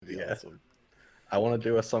Yeah. awesome. I want to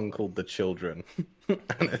do a song called "The Children," and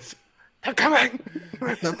it's they're coming.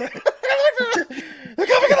 They're coming in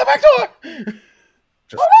the back door.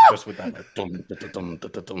 Just with that like dum, dum, dum, dum,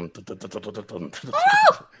 dum, dum, dum, dum, dum,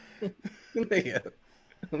 yeah.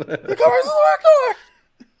 They're coming in the back door.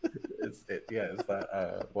 It's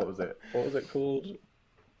that what was it called,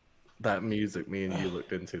 that music me and you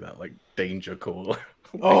looked into, that like danger call.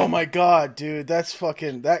 Oh my god, dude, that's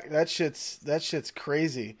fucking that shit's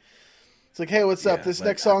crazy. It's like, hey, what's up? This like,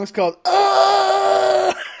 next song is called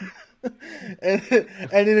 "Ah!" and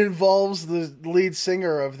it involves the lead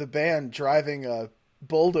singer of the band driving a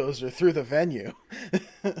bulldozer through the venue.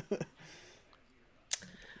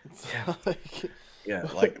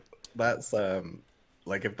 Like that's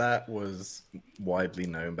like if that was widely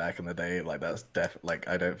known back in the day, like that's like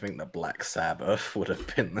I don't think that Black Sabbath would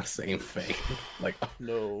have been the same thing. Like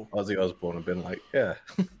no, Ozzy Osbourne have been like, yeah,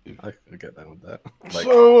 I can get down with that. Like,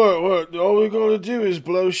 so what? All we gotta do is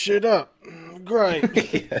blow shit up. Great.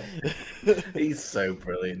 yeah. He's so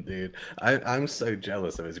brilliant, dude. I'm so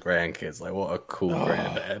jealous of his grandkids. Like, what a cool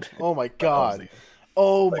granddad. Oh my god.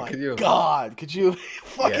 Oh my god. Could you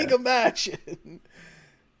fucking imagine?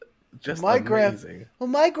 Just my amazing. Well,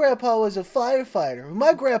 my grandpa was a firefighter.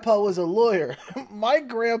 My grandpa was a lawyer. My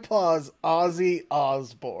grandpa's Ozzy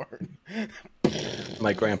Osbourne.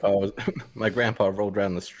 My grandpa rolled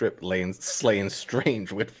around the strip slaying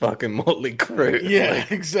Strange with fucking Motley Crue. Yeah,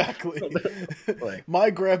 like, exactly. like, my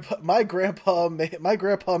grandpa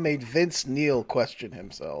made Vince Neil question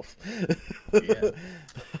himself. Yeah.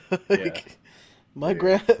 Like, my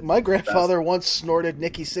grandfather once snorted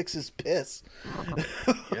Nikki Sixx's piss.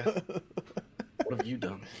 Yeah. What have you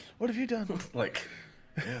done? What have you done? Like,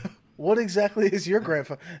 yeah. What exactly is your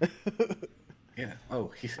grandfather? Yeah.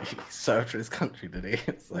 Oh, he served for his country, did he?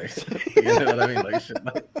 It's like, you know what I mean? Like, shit,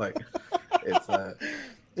 like it's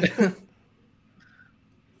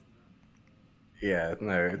yeah.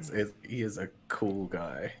 No, it's he is a cool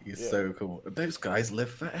guy. He's so cool. Those guys live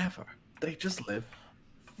forever. They just live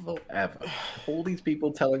forever. All these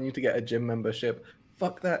people telling you to get a gym membership,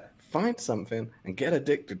 fuck that. Find something and get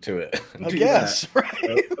addicted to it. And do that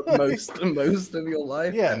right? for most of your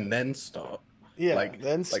life, and then stop. Yeah,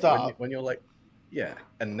 then stop. When you're like, yeah,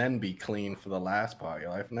 and then be clean for the last part of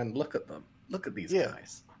your life, and then look at them. Look at these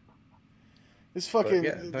guys. It's fucking.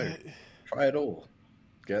 Try it all.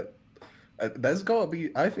 There's got to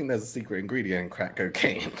be. I think there's a secret ingredient in crack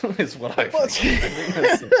cocaine. Is what I think. I think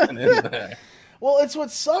there's something in there. Well, it's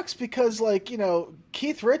what sucks because, like, you know,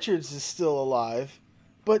 Keith Richards is still alive,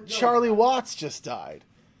 but Charlie Watts just died.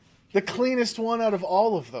 The cleanest one out of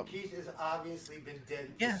all of them. Keith has obviously been dead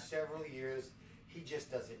for several years. He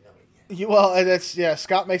just doesn't know it yet. Well, and that's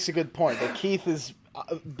Scott makes a good point that Keith has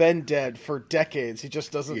been dead for decades. He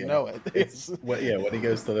just doesn't know it. When he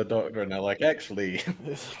goes to the doctor and they're like, actually,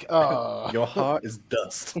 your heart is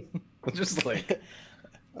dust. Just like,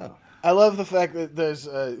 oh. I love the fact that there's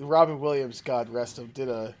Robin Williams, God rest him, did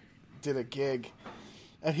a gig,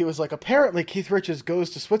 and he was like, apparently Keith Richards goes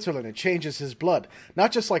to Switzerland and changes his blood,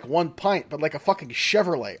 not just like one pint, but like a fucking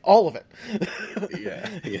Chevrolet, all of it. Yeah.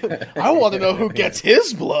 I want to know who gets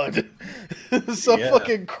his blood. Some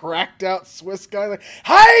fucking cracked out Swiss guy like,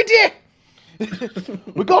 Heidi,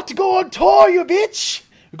 we got to go on tour, you bitch.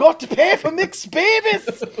 We got to pay for mixed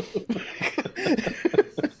babies.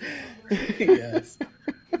 Yes.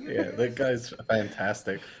 Yeah, that guy's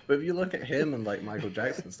fantastic. But if you look at him and like Michael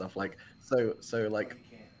Jackson stuff, like so like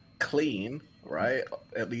clean, right?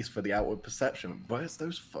 At least for the outward perception. But it's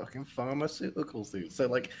those fucking pharmaceuticals, dude. So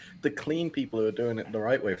like the clean people who are doing it the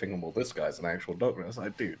right way, thinking, well, this guy's an actual doctor. It's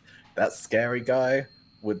like, dude, that scary guy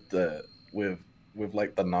with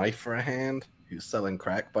like the knife for a hand who's selling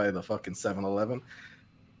crack by the fucking 7-Eleven.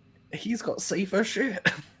 He's got safer shit.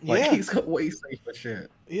 He's got way safer shit.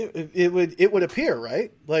 It would appear,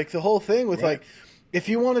 right? Like the whole thing with like, if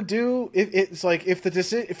you want to do, it's like if the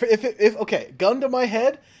decision, if okay, gun to my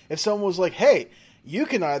head, if someone was like, hey, you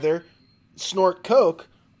can either snort coke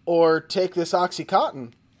or take this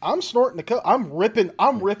OxyContin, I'm snorting the coke. I'm ripping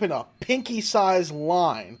a pinky size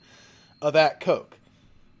line of that coke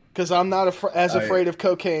because I'm not as afraid of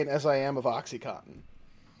cocaine as I am of OxyContin.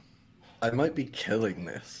 I might be killing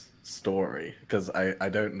this story because I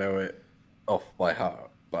don't know it off by heart,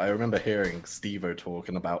 but I remember hearing Steve-O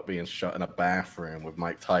talking about being shut in a bathroom with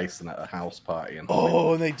Mike Tyson at a house party and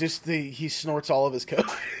he snorts all of his coke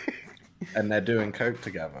and they're doing coke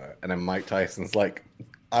together, and then Mike Tyson's like,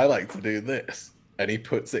 I like to do this, and he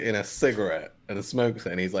puts it in a cigarette and smokes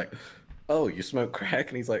it, and he's like, oh, you smoke crack?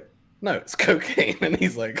 And he's like, no, it's cocaine. And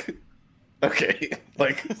he's like, okay,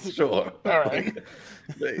 like, sure. All right.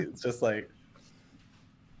 It's just like,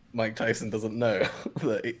 Mike Tyson doesn't know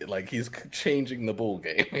that like he's changing the ball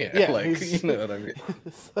game. Yeah, Yeah, like you know what I mean.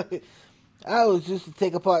 It's like, I was just to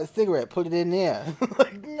take apart a cigarette, put it in there.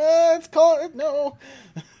 Like, no, it's called no.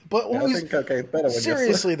 But Yeah, I think cocaine's better when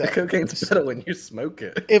seriously though, cocaine's better when you smoke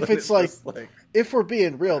it. if it's like, just like, if we're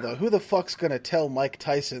being real though, who the fuck's gonna tell Mike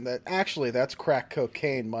Tyson that actually that's crack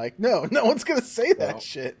cocaine, Mike? No one's gonna say that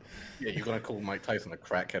shit. Yeah, you're gonna call Mike Tyson a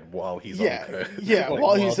crackhead while he's Yeah, on coke. yeah, like,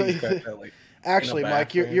 while he's cracked out, like, actually, Mike,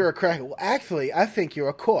 bathroom. you're a crackhead. Well, actually, I think you're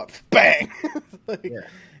a corpse. Bang. Like,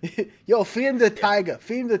 Yeah. yo, feed him the tiger.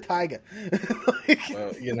 Feed him the tiger. Like,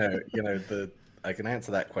 Well, I can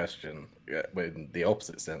answer that question in the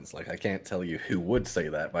opposite sense. Like, I can't tell you who would say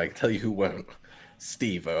that, but I can tell you who won't.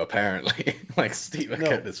 Steve-O, apparently. Like, Steve-O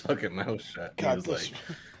kept his fucking mouth shut. God, he was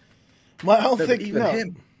I don't think even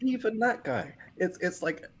him, even that guy. It's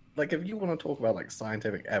like if you want to talk about like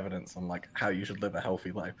scientific evidence on like how you should live a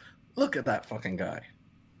healthy life, look at that fucking guy.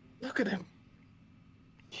 Look at him.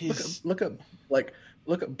 Look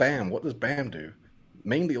at Bam. What does Bam do?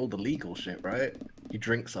 Mainly all the legal shit, right? He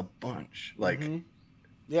drinks a bunch. Like,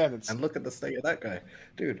 yeah, and look at the state of that guy,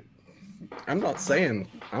 dude. I'm not saying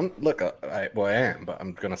I am, but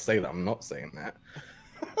I'm gonna say that I'm not saying that,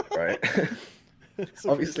 right?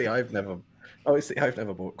 Obviously, I've never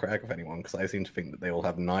bought crack of anyone because I seem to think that they all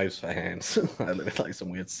have knives for hands. I live in like some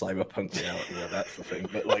weird cyberpunk reality where that's the thing.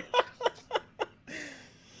 But like,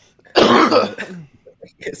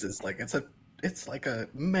 it's like a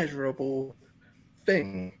measurable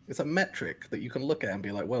thing. It's a metric that you can look at and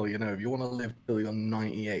be like, well, if you want to live till you're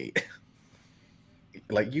 98,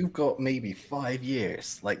 like you've got maybe 5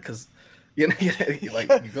 years, like because like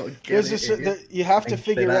you've got to get you have to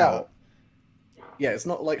figure out. Yeah, it's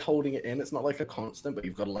not like holding it in. It's not like a constant, but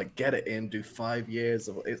you've got to like get it in, do 5 years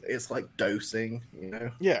of it. It's like dosing,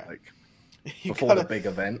 Yeah, like before the big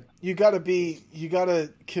event. You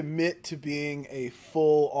gotta commit to being a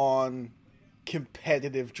full-on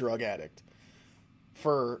competitive drug addict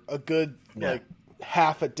for a good like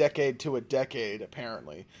half a decade to a decade,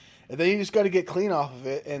 apparently. And then you just got to get clean off of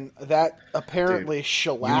it, and that apparently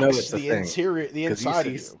shellacks the inside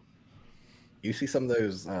of you. You see some of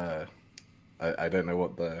those. I don't know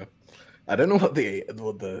what the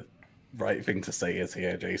right thing to say is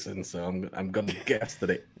here, Jason. So I'm gonna guess that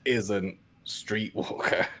it isn't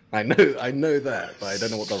streetwalker. I know that, but I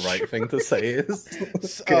don't know what the right thing to say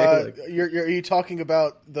is. Okay, are you talking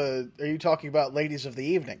about ladies of the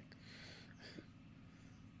evening?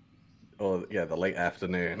 Or the late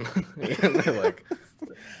afternoon.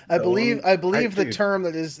 I believe the term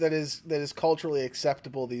that is culturally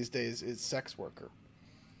acceptable these days is sex worker.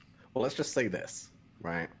 Well, let's just say this,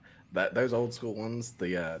 right? That those old school ones,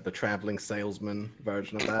 the traveling salesman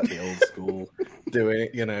version of that, the old school doing,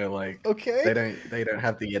 okay, they don't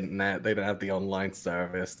have the internet, they don't have the online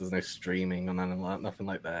service, there's no streaming or nothing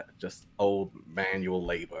like that. Just old manual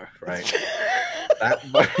labor, right? that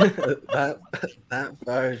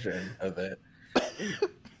version of it.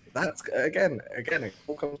 That's again, it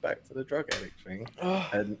all comes back to the drug addict thing,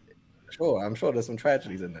 and I'm sure there's some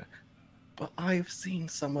tragedies in there. But I've seen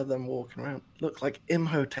some of them walking around look like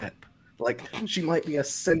Imhotep. Like she might be a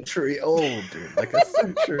century old, dude. Like a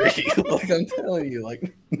century. Like I'm telling you,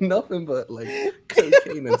 like nothing but like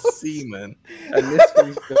cocaine and semen. And this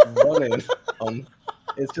thing's just running on.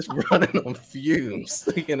 It's just running on fumes.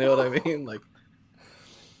 You know what I mean? Like.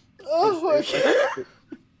 Oh my god.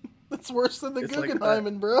 That's worse than the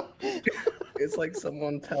Guggenheimen, bro. It's like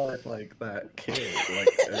someone telling like that kid,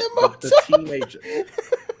 like the teenager.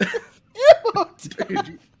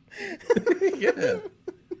 Dude, yeah,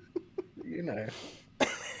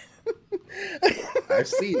 I've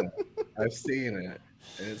seen it,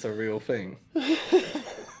 and it's a real thing.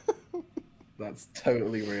 That's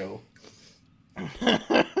totally real.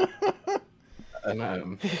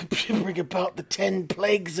 And bring about the 10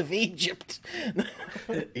 plagues of Egypt.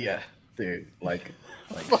 Yeah, dude, like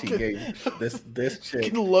she gave this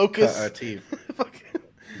chick locust. cut her teeth.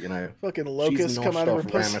 Fucking locusts come out of her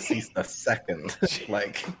pussy. Ramesses the second.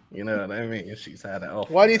 Like, you know what I mean? She's had it off.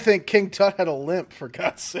 Why do you think King Tut had a limp, for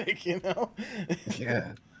God's sake,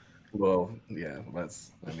 Yeah. Well, yeah,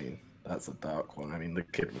 that's a dark one. I mean, the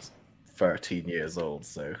kid was 13 years old,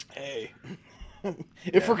 so. Hey.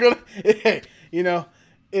 If we're gonna,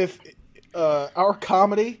 if our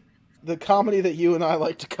comedy, the comedy that you and I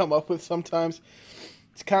like to come up with sometimes,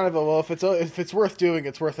 it's kind of if it's worth doing,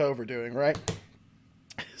 it's worth overdoing, right?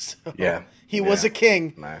 So, yeah. He was a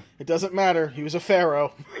king. No. It doesn't matter. He was a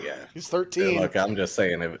pharaoh. Yeah. He's 13. Yeah, look, I'm just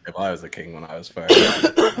saying, if I was a king when I was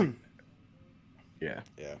 13. Yeah.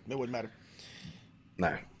 Yeah, it wouldn't matter.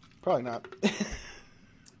 No. Probably not.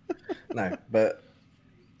 No, but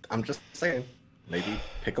I'm just saying, maybe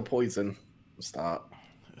pick a poison, start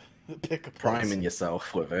Pick a priming poison.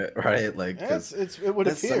 yourself with it, right? Like, because it would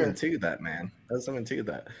there's appear. something to that, man. There's something to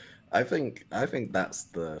that. I think that's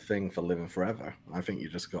the thing for living forever. I think you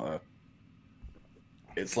just gotta.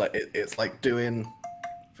 It's like doing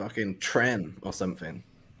fucking tren or something.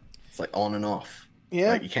 It's like on and off.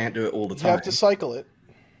 Yeah, like you can't do it all the time. You have to cycle it.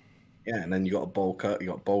 Yeah, and then you got a bowl cut. You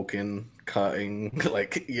got bulking, cutting.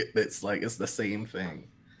 Like it's the same thing.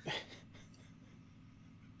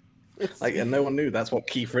 And no one knew that's what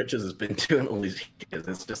Keith Richards has been doing all these years.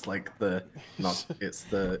 It's just like it's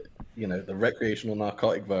the recreational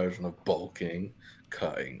narcotic version of bulking,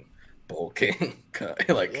 cutting, bulking,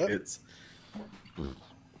 cutting. Like it's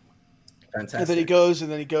fantastic. And then he goes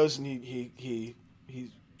and he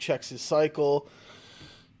checks his cycle.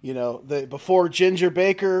 You know, before Ginger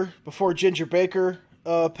Baker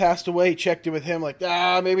passed away, he checked in with him like,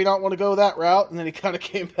 maybe not want to go that route. And then he kind of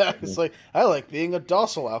came back. It's like, I like being a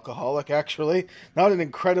docile alcoholic, actually, not an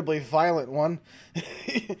incredibly violent one.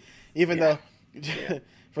 Even though,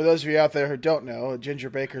 for those of you out there who don't know, Ginger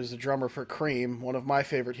Baker is the drummer for Cream, one of my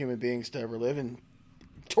favorite human beings to ever live. And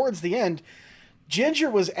towards the end, Ginger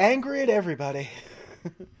was angry at everybody.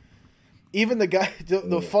 Even the guy,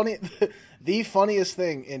 the funniest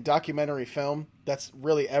thing in documentary film that's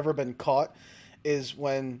really ever been caught is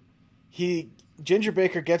when Ginger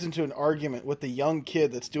Baker gets into an argument with the young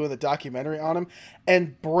kid that's doing the documentary on him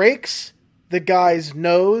and breaks the guy's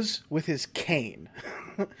nose with his cane.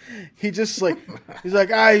 He's like,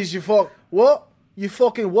 you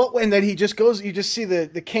fucking what? And then he just goes, you just see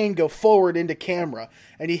the cane go forward into camera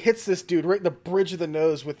and he hits this dude right in the bridge of the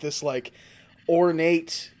nose with this like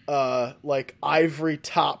ornate, like ivory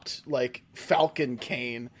topped, like falcon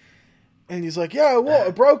cane. And he's like, yeah, what?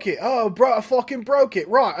 I broke it. Oh, bro, I fucking broke it.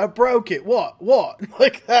 Right, I broke it. What?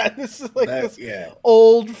 Like that. This is like this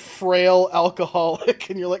old, frail alcoholic.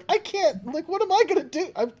 And you're like, I can't, like, what am I going to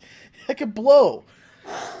do? I could blow.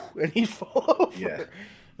 And he'd fall over. Yeah.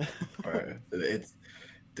 Right.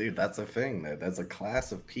 Dude, that's a thing. There's a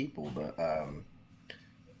class of people that,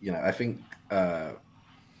 I think,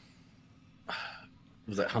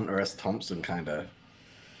 was it Hunter S. Thompson kind of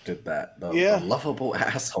did that? The lovable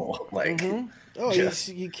asshole. Like, oh,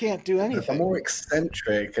 you can't do anything. The more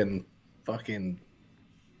eccentric and fucking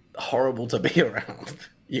horrible to be around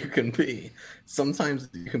you can be, sometimes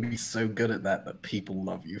you can be so good at that people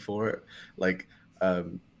love you for it. Like,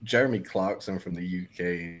 Jeremy Clarkson from the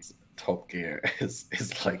UK's Top Gear is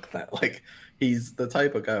like that. Like, he's the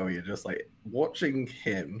type of guy where you're just like, watching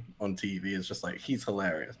him on TV is just like, he's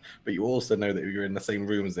hilarious. But you also know that if you're in the same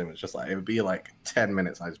room as him, it's just like, it would be like 10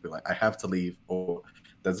 minutes. And I'd just be like, I have to leave, or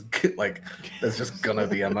there's just gonna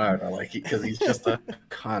be a murder. Like, because he's just a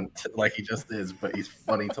cunt. Like, he just is, but he's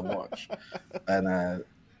funny to watch. And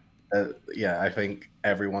I think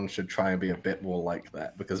everyone should try and be a bit more like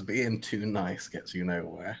that, because being too nice gets you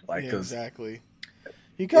nowhere. Like, exactly.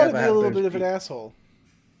 You gotta be a little bit of an asshole.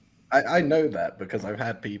 I know that because I've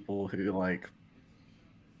had people who, like,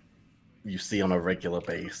 you see on a regular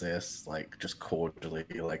basis, like, just cordially,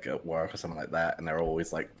 like, at work or something like that, and they're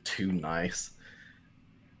always, like, too nice.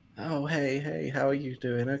 Oh, hey, how are you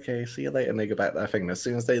doing? Okay, see you later. And they go back to that thing. And as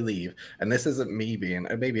soon as they leave, and this isn't me being,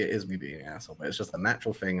 maybe it is me being an asshole, but it's just a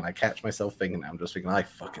natural thing, and I catch myself thinking, I'm just thinking, I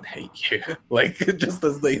fucking hate you. Like, just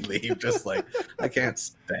as they leave, just like, I can't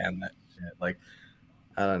stand that shit. Like,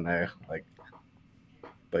 I don't know, like,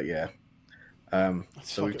 but yeah.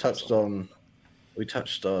 So we touched on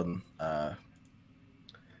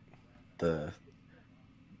the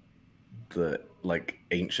like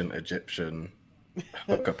ancient Egyptian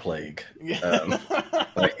hooker plague.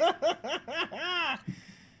 Like,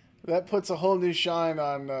 that puts a whole new shine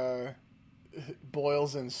on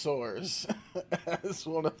boils and sores as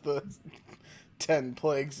one of the 10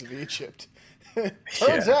 plagues of Egypt.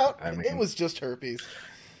 Turns out it was just herpes.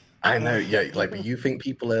 I know, yeah. Like, but you think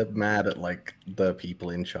people are mad at, like, the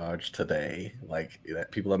people in charge today? Like,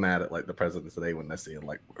 people are mad at, like, the president today when they're seeing,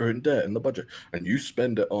 like, we're in debt in the budget, and you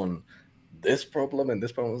spend it on this problem and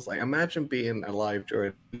this problem. It's like, imagine being alive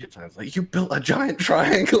during Egypt times. Like, you built a giant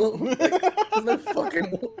triangle. Like,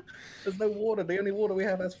 there's no water. The only water we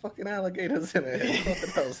have has fucking alligators in it.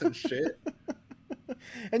 Nothing else and shit.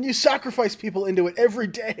 And you sacrifice people into it every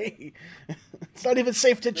day. It's not even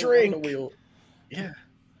safe to drink. Yeah.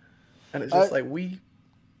 And it's just like, we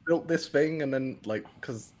built this thing, and then, like,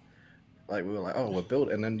 because, like, we were like, oh, we're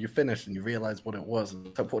built, and then you finish and you realize what it was.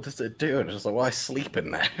 And so what does it do? And it's just like, well, I sleep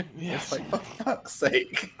in there. Yeah. It's like, for fuck's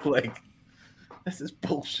sake. Like, this is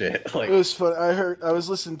bullshit. Like, it was fun. I was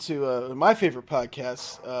listening to my favorite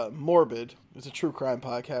podcast, Morbid. It's a true crime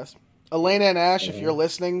podcast. Elena and Ash, if you're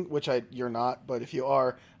listening, which you're not, but if you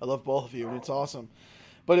are, I love both of you, and it's awesome.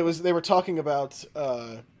 But they were talking about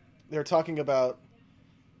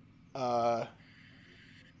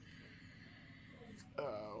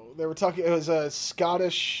it was a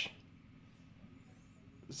Scottish,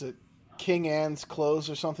 is it King Anne's Close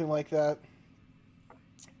or something like that?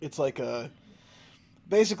 It's like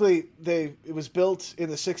basically it was built in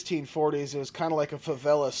the 1640s. It was kind of like a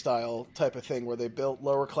favela style type of thing where they built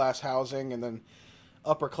lower class housing and then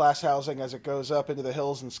upper class housing as it goes up into the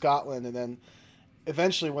hills in Scotland. And then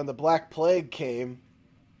eventually when the Black Plague came,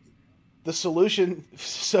 the solution,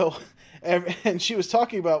 and she was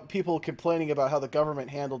talking about people complaining about how the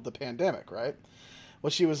government handled the pandemic, right?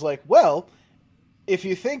 Well, she was like, well, if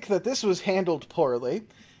you think that this was handled poorly,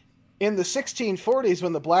 in the 1640s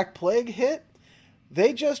when the Black Plague hit,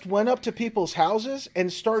 they just went up to people's houses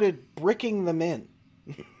and started bricking them in.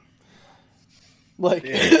 Like,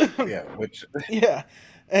 yeah,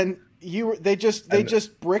 and they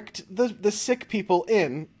just bricked the sick people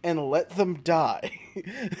in and let them die.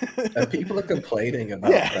 And people are complaining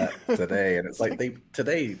about that today, and it's like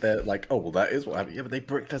they're like, oh, well, that is what happened. Yeah, but they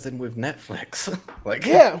bricked us in with Netflix. Like,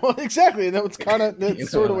 yeah, well, exactly, and that's kind of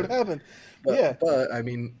sort of what happened. But I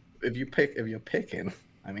mean, if you're picking,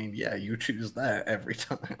 I mean, yeah, you choose that every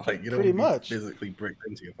time. Like, you don't pretty much physically bricked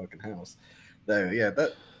into your fucking house. So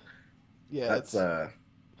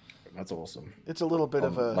that's awesome. It's a little bit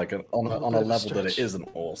of a on a level that it isn't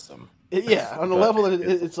awesome. On a level that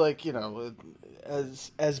it's like, you know,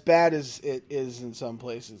 as bad as it is in some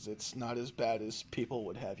places, it's not as bad as people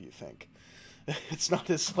would have you think. It's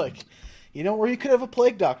not as like, you know, where you could have a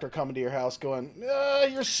plague doctor coming to your house going,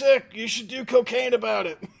 you're sick, you should do cocaine about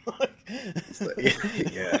it.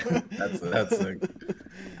 Yeah, that's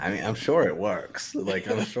I mean, I'm sure it works. Like,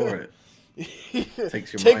 I'm sure it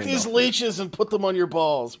takes your Take mind these off leeches and put them on your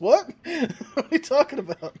balls. What? What are you talking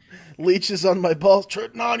about? Leeches on my balls?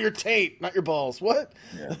 No, on your taint, not your balls. What?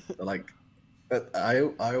 Yeah, like,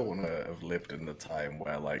 I want to have lived in the time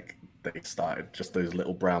where, like, they started just those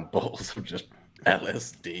little brown balls of just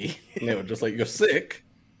LSD. And they were just like, you're sick.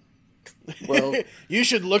 Well, you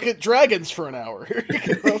should look at dragons for an hour.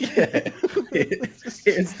 Yeah,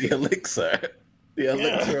 here's the elixir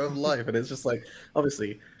of life, and it's just like,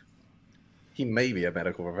 obviously, he may be a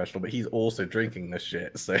medical professional, but he's also drinking this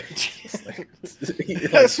shit. So you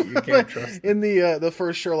can't trust him. In the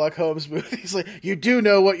first Sherlock Holmes movie, he's like, "You do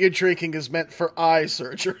know what you're drinking is meant for eye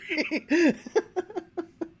surgery."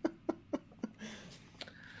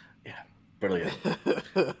 Yeah, brilliant,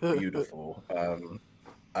 beautiful.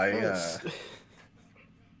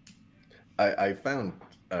 I found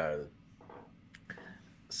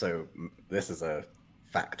so this is a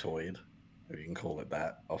factoid, if you can call it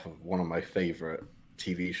that, off of one of my favorite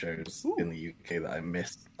TV shows in the UK that I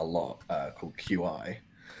missed a lot, called QI,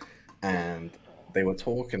 and they were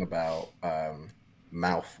talking about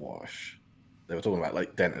mouthwash. They were talking about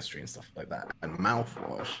like dentistry and stuff like that. And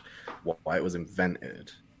mouthwash, why it was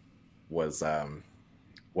invented was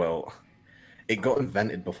it got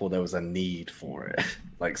invented before there was a need for it.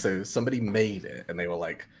 Like, so somebody made it and they were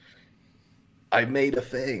like, I made a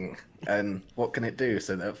thing, and what can it do?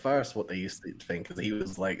 So at first what they used to think is he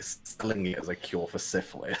was like selling it as a cure for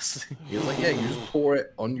syphilis. He was like, yeah, you just pour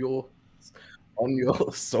it on your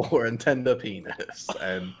sore and tender penis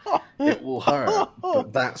and it will hurt.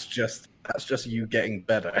 But that's just you getting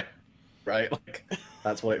better, right? Like,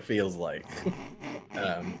 that's what it feels like.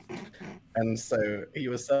 And so he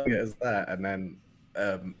was selling it as that, and then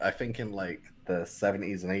I think in like the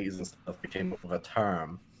 70s and 80s and stuff, they came up with a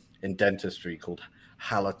term in dentistry called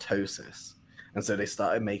halitosis. And so they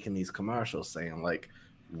started making these commercials saying like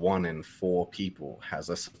 1 in 4 people has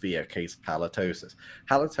a severe case of halitosis.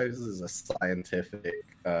 Halitosis is a scientific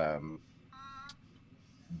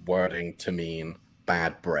wording to mean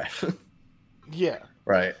bad breath. Yeah.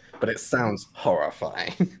 Right, but it sounds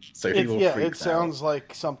horrifying. So it sounds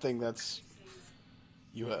like something that's,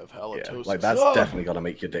 you have halitosis. Yeah, like, that's definitely got to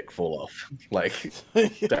make your dick fall off. Like,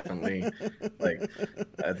 definitely. Like,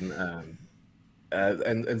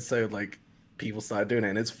 and so like people started doing it,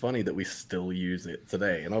 and it's funny that we still use it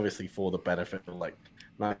today, and obviously for the benefit of like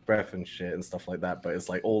nice breath and shit and stuff like that. But it's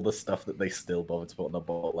like all the stuff that they still bother to put on the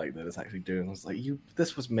bottle, like that it's actually doing. It's like,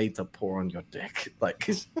 this was made to pour on your dick, like.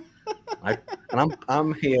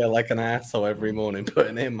 I'm here like an asshole every morning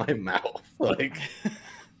putting it in my mouth. Like,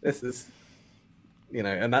 this is, you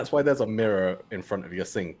know, and that's why there's a mirror in front of your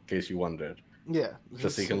sink, in case you wondered. Yeah.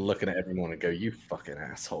 Just so you can look at it every morning and go, you fucking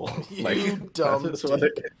asshole. Like, you dumb that's what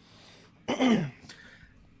it is.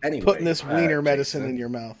 Anyway, putting this wiener medicine in your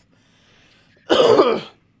mouth.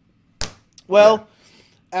 Well,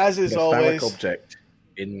 as is The phallic always, object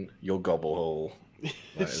in your gobble hole.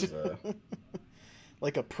 That is,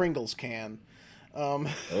 like a Pringles can.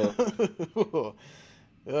 oh,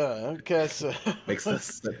 Okay, so makes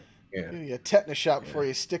this, yeah, give you a tetanus shot yeah, before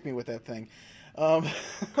you stick me with that thing. Um,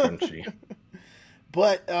 crunchy.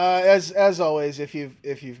 but as always, if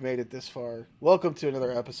you've made it this far, welcome to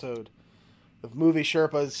another episode of Movie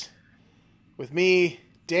Sherpas with me,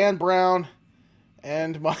 Dan Brown,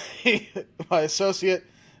 and my my associate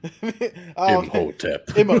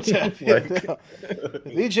Imhotep. Imhotep. Like,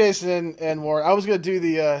 Me, Jason, and Warren. I was going to do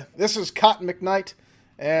the this is Cotton McKnight,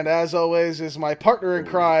 and as always is my partner in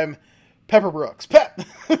crime, Pepper Brooks. Pep.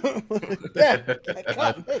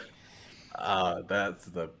 Cotton. Hey.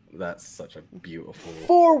 That's such a beautiful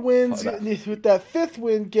 4 wins with that 5th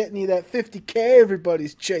win getting you that $50K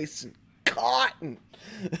everybody's chasing. Cotton.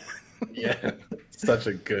 Yeah, such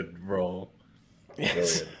a good role.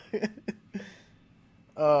 Yes.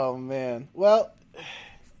 Oh man. Well,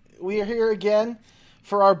 we are here again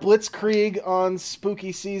for our Blitzkrieg on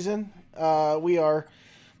spooky season. We are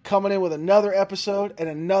coming in with another episode and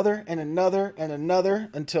another and another and another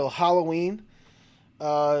until Halloween.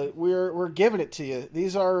 We're giving it to you.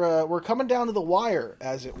 These are we're coming down to the wire,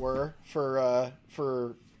 as it were,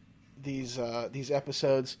 for these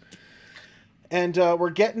episodes, and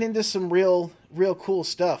we're getting into some real cool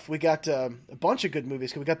stuff. We got a bunch of good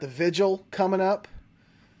movies. We got The Vigil coming up.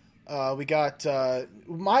 We got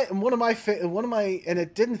one of my and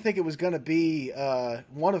it didn't think it was going to be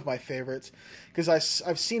one of my favorites because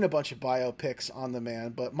I've seen a bunch of biopics on the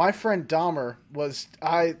man, but My Friend Dahmer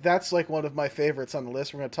that's like one of my favorites on the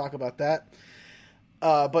list. We're going to talk about that.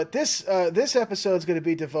 But this episode is going to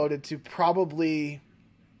be devoted to probably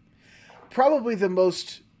the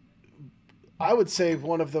most, I would say,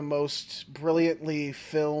 one of the most brilliantly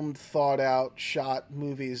filmed, thought out, shot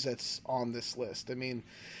movies that's on this list. I mean,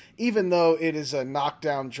 even though it is a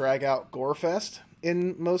knockdown, drag out gore fest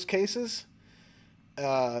in most cases,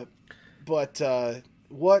 but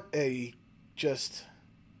what a just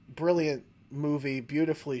brilliant movie,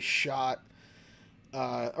 beautifully shot.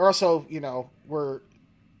 Also, we're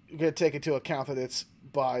going to take into account that it's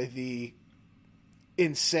by the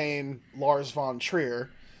insane Lars von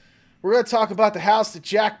Trier. We're going to talk about The House That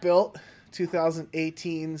Jack Built,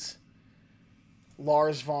 2018's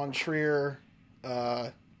Lars von Trier.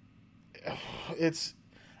 I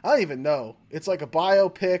don't even know. It's like a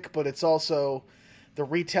biopic, but it's also the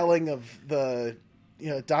retelling of the,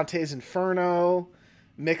 Dante's Inferno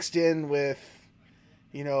mixed in with,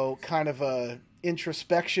 kind of a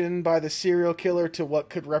introspection by the serial killer to what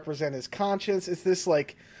could represent his conscience. It's this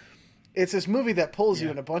movie that pulls you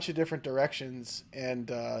in a bunch of different directions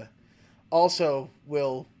and also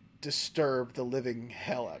will disturb the living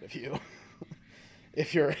hell out of you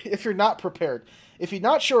if you're not prepared. If you're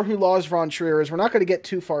not sure who Lars von Trier is, we're not going to get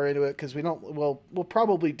too far into it because we'll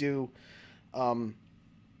probably do. I'd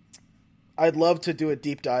love to do a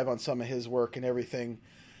deep dive on some of his work and everything.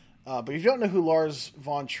 But if you don't know who Lars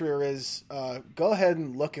von Trier is, go ahead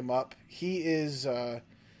and look him up. He is, and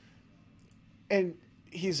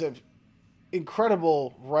he's an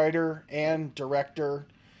incredible writer and director.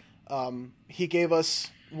 He gave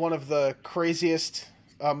us one of the craziest,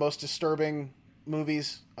 most disturbing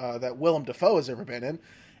movies that Willem Dafoe has ever been in,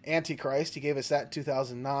 Antichrist. He gave us that in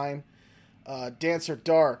 2009. Dancer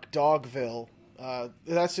Dark, Dogville.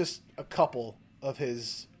 That's just a couple of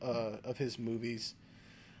his movies.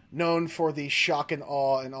 Known for the shock and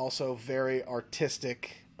awe and also very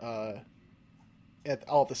artistic all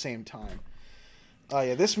at the same time.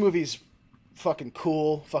 This movie's fucking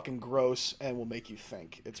cool, fucking gross, and will make you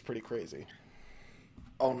think. It's pretty crazy.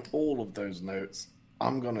 On all of those notes,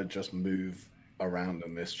 I'm going to just move around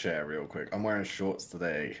in this chair real quick. I'm wearing shorts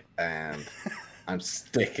today, and I'm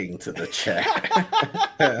sticking to the chair.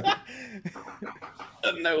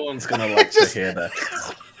 No one's going to like to hear that.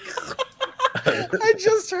 I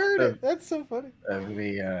just heard it. That's so funny.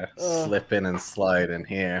 Me slip in and slide in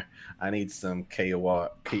here. I need some KY.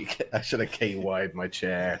 I should have KY'd my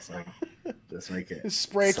chair, so just make it.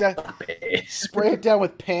 Spray it down. Spray it down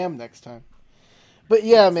with Pam next time. But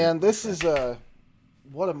yeah, man, this is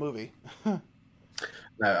what a movie. No,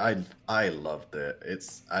 I loved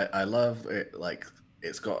it. I love it. Like,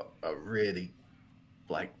 it's got a really,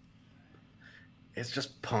 like, it's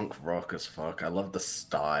just punk rock as fuck. I love the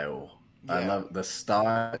style. Yeah. I love the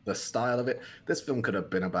style of it. This film could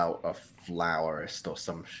have been about a florist or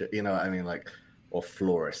some shit, you know what I mean? Like, or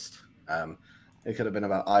florist. It could have been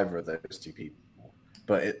about either of those two people.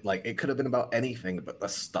 But it could have been about anything, but the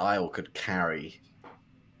style could carry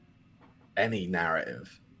any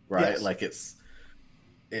narrative, right? Yes. Like, it's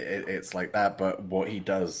it's like that. But what he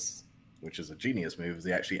does, which is a genius move, is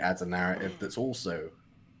he actually adds a narrative that's also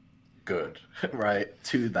good, right,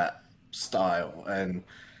 to that style. And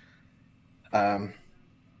um,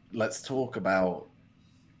 let's talk about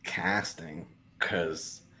casting,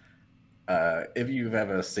 because if you've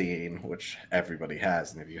ever seen, which everybody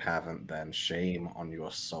has, and if you haven't, then shame on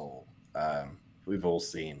your soul. We've all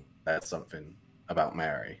seen There's Something About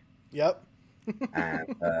Mary, Yep.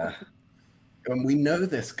 and and we know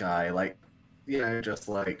this guy, like, just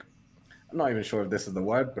like, I'm not even sure if this is the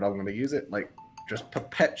word, but I'm going to use it. Like, just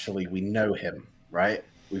perpetually, we know him, right?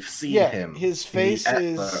 We've seen Yeah, him his in the face effort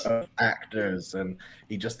is. of actors, and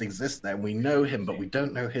he just exists there. And we know him, but we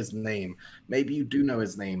don't know his name. Maybe you do know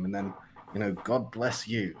his name, and then, God bless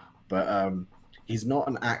you. But he's not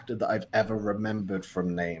an actor that I've ever remembered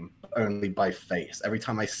from name, only by face. Every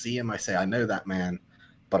time I see him, I say, I know that man,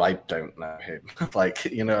 but I don't know him. Like,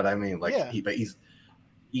 you know what I mean? Like, Yeah.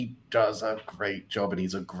 he does a great job, and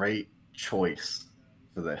he's a great choice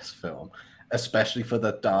for this film, especially for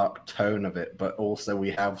the dark tone of it. But also,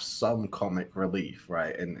 we have some comic relief,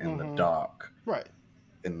 right, in the Mm-hmm. dark, Right.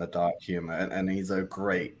 in the dark humor, and he's a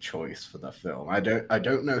great choice for the film. I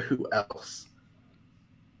don't know who else,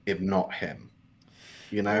 if not him.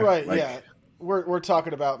 Right. Like, Yeah. We're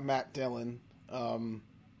talking about Matt Dillon,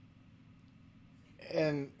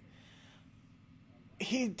 and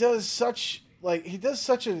he does such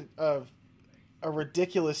a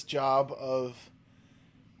ridiculous job of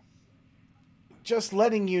just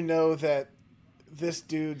letting you know that this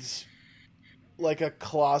dude's like a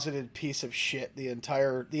closeted piece of shit the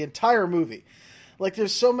entire movie. Like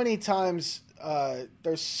there's so many times,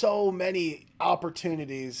 there's so many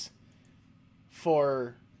opportunities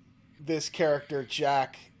for this character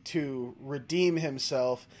Jack to redeem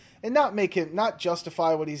himself and not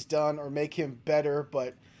justify what he's done or make him better,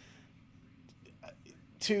 but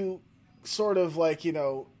to sort of like,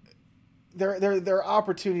 there are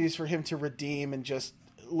opportunities for him to redeem and just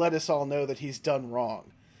let us all know that he's done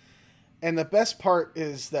wrong. And the best part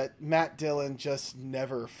is that Matt Dillon just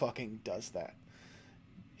never fucking does that.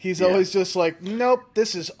 He's always just like, nope,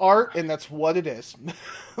 this is art, and that's what it is.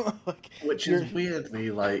 Like, which is weirdly,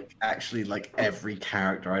 like, actually, like, every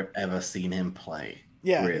character I've ever seen him play.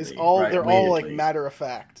 yeah, Really, right? they're all like Weirdly. matter of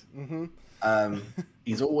fact. Mm-hmm.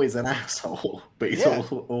 He's always an asshole, but he's Yeah,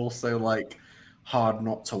 also like hard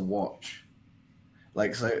not to watch.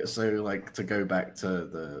 Like, so like, to go back to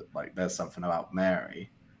the, like, There's Something About Mary,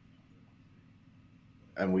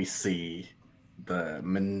 and we see the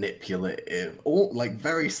manipulative, all like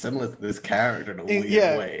very similar to this character in a weird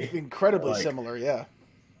yeah, way. incredibly Like, similar. Yeah,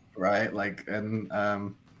 right, like, and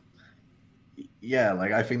yeah,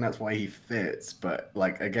 like, I think that's why he fits. But,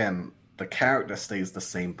 like, again, the character stays the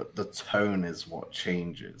same, but the tone is what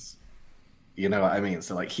changes. You know what I mean?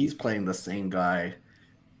 So, like, he's playing the same guy,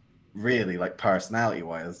 really, like, personality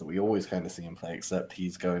wise, that we always kind of see him play, except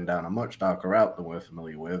he's going down a much darker route than we're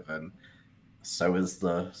familiar with, and so is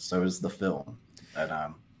the film.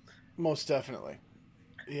 And most definitely.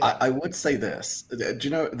 I, Yeah, I would say this. Do you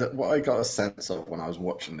know that what I got a sense of when I was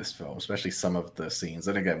watching this film, especially some of the scenes?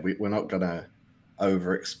 And again, we're not gonna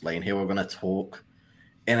over explain here. We're gonna talk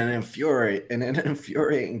in an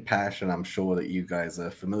infuriating passion. I'm sure that you guys are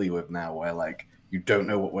familiar with now, where, like, you don't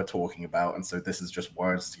know what we're talking about, and so this is just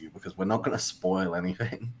words to you, because we're not gonna spoil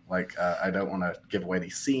anything. Like, I don't want to give away any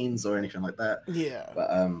scenes or anything like that. yeah,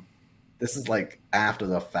 But this is like after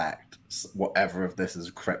the fact. Whatever of this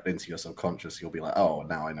has crept into your subconscious, you'll be like, oh,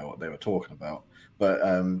 now I know what they were talking about. But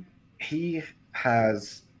he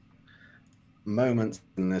has moments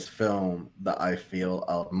in this film that I feel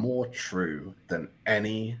are more true than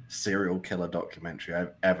any serial killer documentary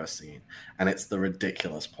I've ever seen. And it's the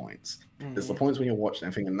ridiculous points. It's the mm-hmm. points when you're watching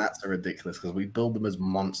and thinking that's so ridiculous, because we build them as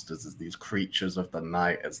monsters, as these creatures of the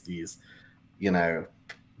night, as these, you know,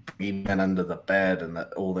 men under the bed, and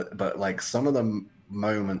that all that. But, like, some of the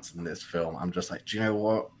moments in this film, I'm just like, do you know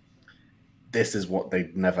what? This is what they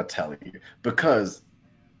never tell you, because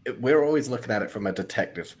we're always looking at it from a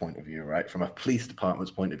detective's point of view, right? From a police department's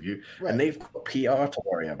point of view, and Right. they've got PR to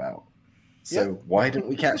worry about. Yep. So why didn't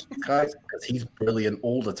we catch this guy? Because he's brilliant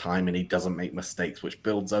all the time, and he doesn't make mistakes, which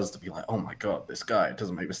builds us to be like, oh my god, this guy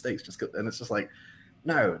doesn't make mistakes. And it's just like,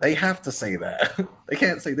 no, they have to say that. They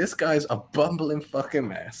can't say this guy's a bumbling fucking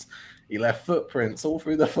mess. He left footprints all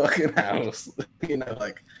through the fucking house.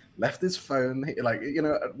 Like, left his phone, like,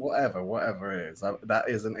 whatever it is. That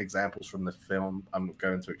isn't examples from the film. I'm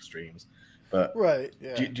going to extremes, but Right. do,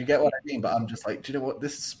 Yeah. do you get what I mean? But I'm just like, do you know what?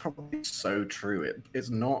 This is probably so true. It's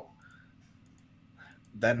not.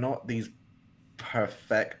 They're not these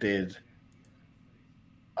perfected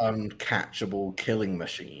uncatchable killing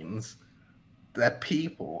machines. They're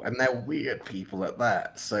people, and they're weird people at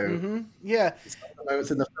that. So Yeah. some of the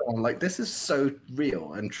moments in the film, I'm like, this is so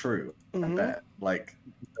real and true. I bet. Like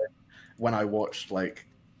when I watched like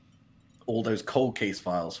all those cold case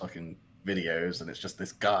files fucking videos, and it's just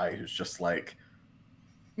this guy who's just like,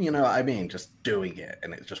 you know what I mean, just doing it,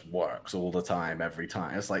 and it just works all the time, every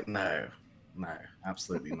time. It's like, no,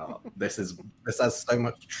 absolutely not. This has so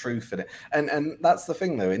much truth in it, and that's the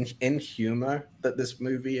thing though, in humor that this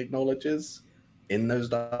movie acknowledges in those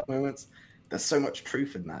dark moments, there's so much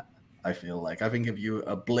truth in that. I feel like, I think if you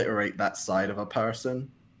obliterate that side of a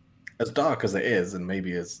person, as dark as it is, and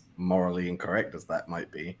maybe as morally incorrect as that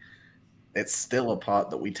might be, it's still a part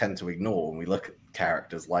that we tend to ignore when we look at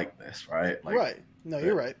characters like this, right? Like, right. No,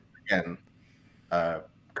 you're right. Again,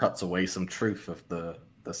 cuts away some truth of the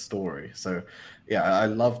story. So, yeah, I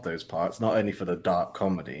love those parts, not only for the dark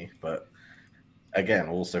comedy, but again,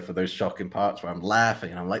 also for those shocking parts where I'm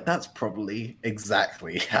laughing and I'm like, that's probably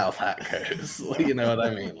exactly how that goes. You know what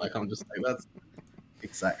I mean? Like, I'm just like, that's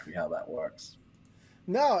exactly how that works.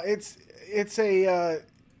 No, it's a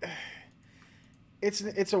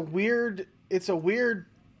weird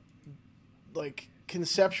like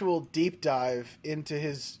conceptual deep dive into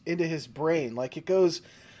his brain. Like it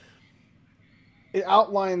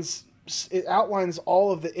outlines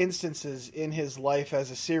all of the instances in his life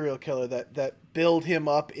as a serial killer that build him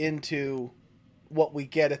up into what we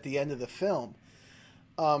get at the end of the film.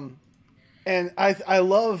 And I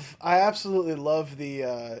absolutely love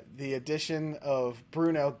the addition of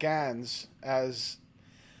Bruno Ganz as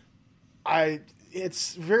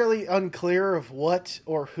it's really unclear of what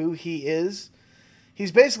or who he is.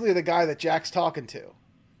 He's basically the guy that Jack's talking to,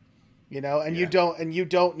 you know, and you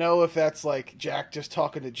don't know if that's like Jack just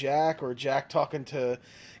talking to Jack or Jack talking to,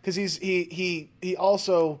 because he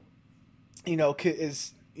also, you know,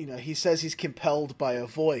 is, you know, he says he's compelled by a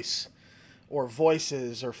voice or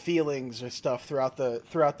voices or feelings or stuff throughout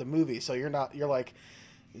the movie. So you're like,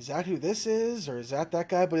 is that who this is, or is that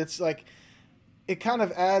guy? But it's like, it kind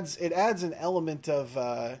of adds an element of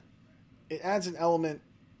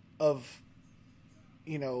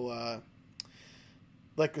you know,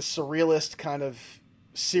 like a surrealist kind of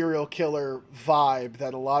serial killer vibe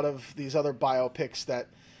that a lot of these other biopics that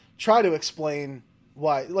try to explain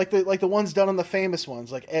why, like the ones done on the famous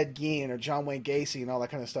ones like Ed Gein or John Wayne Gacy and all that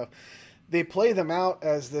kind of stuff, they play them out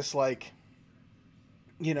as this, like,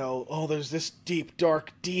 you know, oh, there's this deep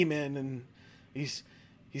dark demon and he's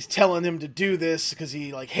telling him to do this because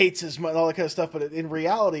he like hates his mother, all that kind of stuff. But in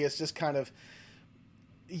reality, it's just kind of,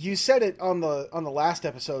 you said it on the last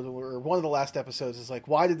episode, or one of the last episodes, is like,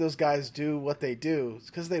 why did those guys do what they do? It's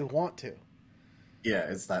because they want to. Yeah,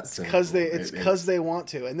 it's that simple. It's because they want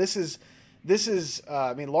to. And this is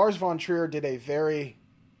I mean, Lars von Trier did a very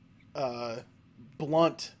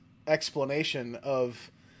blunt explanation of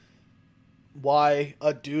why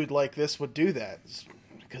a dude like this would do that. It's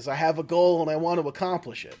because I have a goal and I want to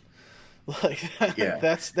accomplish it. Like, yeah,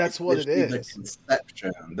 that's what it is.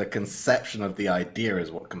 The conception of the idea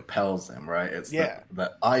is what compels him, right? It's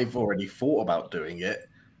that I've already thought about doing it,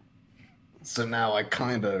 so now I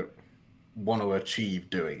kind of want to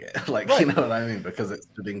achieve doing it. Like, right. You know what I mean? Because it's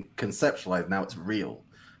been conceptualized, now it's real.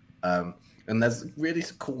 And there's really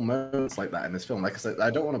cool moments like that in this film. Like I said,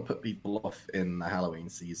 I don't want to put people off in the Halloween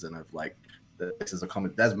season of like, this is a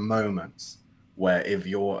comedy. There's moments where if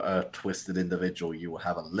you're a twisted individual, you will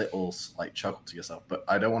have a little slight chuckle to yourself. But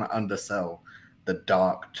I don't want to undersell the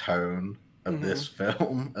dark tone of this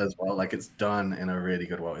film as well. Like, it's done in a really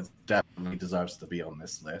good way. It definitely deserves to be on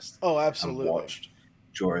this list. Oh, absolutely. And watched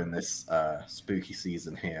during this spooky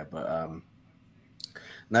season here. But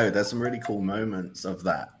no, there's some really cool moments of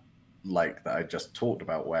that, like that I just talked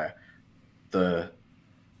about, where the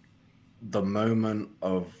moment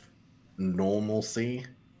of normalcy,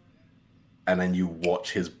 and then you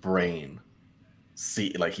watch his brain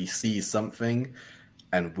see, like, he sees something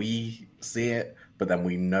and we see it, but then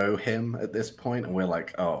we know him at this point and we're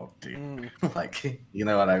like, oh dude, like, you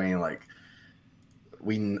know what I mean? Like,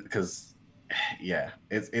 because yeah,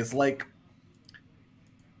 it's like,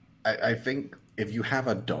 I think if you have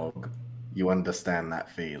a dog, you understand that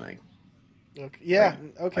feeling. Okay. Yeah.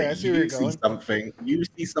 Okay. I see where you're going. You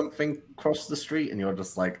see something cross the street, and you're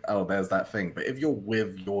just like, "Oh, there's that thing." But if you're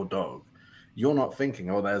with your dog, you're not thinking,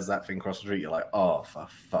 "Oh, there's that thing cross the street." You're like, "Oh, for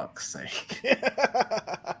fuck's sake!"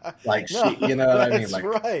 Like, no, you know what I mean? Like,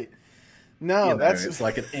 right. No, that's it's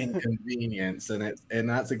like an inconvenience, and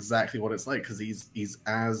that's exactly what it's like, because he's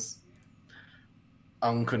as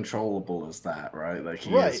uncontrollable as that, right? Like,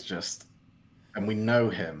 he is just, and we know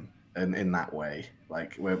him in that way.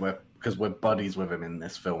 Like, we're because we're buddies with him in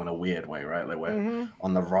this film in a weird way, right? Like we're Mm-hmm.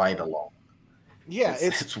 on the ride along. Yeah,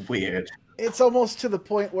 It's weird. It's almost to the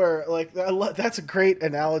point where like that's a great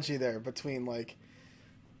analogy there between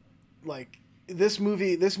like this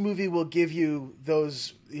movie will give you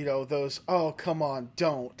those, you know, those oh come on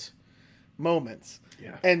don't moments.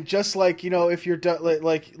 Yeah. And just like, you know, if your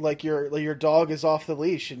like your dog is off the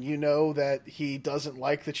leash and you know that he doesn't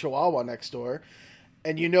like the chihuahua next door,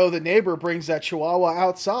 and you know the neighbor brings that chihuahua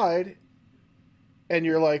outside, and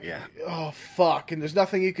you're like, Yeah. oh fuck, and there's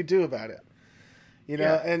nothing you could do about it. You know,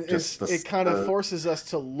 Yeah, and it kind of forces us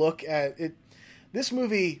to look at it. This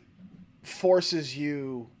movie forces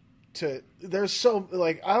you to. There's so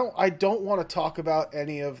like I don't want to talk about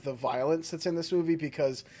any of the violence that's in this movie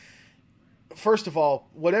because, first of all,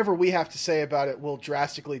 whatever we have to say about it will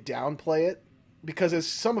drastically downplay it because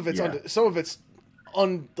some of it's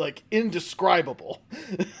like indescribable.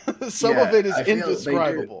 Some of it is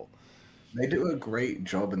indescribable. They do a great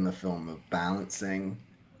job in the film of balancing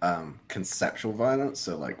conceptual violence,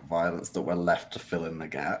 so like violence that we're left to fill in the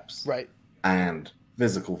gaps, right, and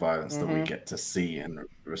physical violence that we get to see and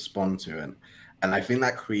respond to, and I think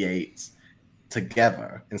that creates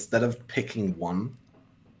together, instead of picking one,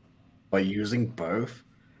 by using both,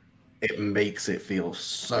 it makes it feel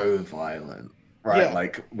so violent, right? Yeah.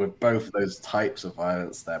 Like with both those types of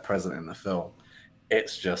violence that are present in the film,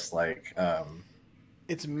 it's just like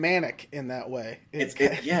it's manic in that way. It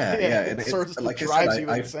sort of like drives you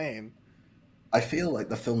insane. I feel like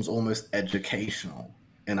the film's almost educational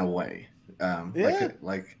in a way.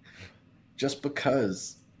 Like just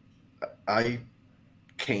because I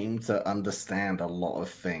came to understand a lot of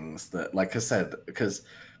things that, like I said, because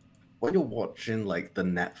when you're watching like the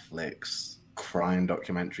Netflix crime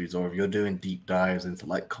documentaries, or if you're doing deep dives into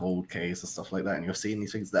like cold case and stuff like that, and you're seeing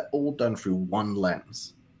these things, they're all done through one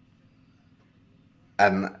lens.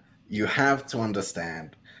 And you have to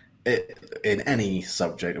understand it in any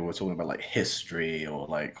subject, or we're talking about like history or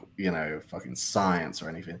like, you know, fucking science or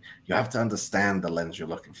anything, you have to understand the lens you're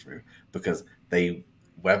looking through, because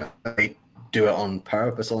whether they do it on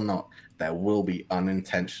purpose or not, there will be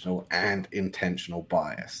unintentional and intentional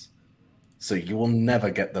bias. So you will never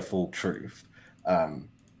get the full truth.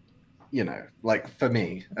 You know, like for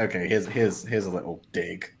me, okay, here's a little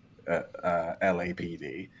dig at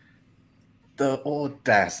LAPD. The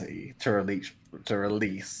audacity to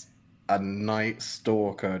release a Night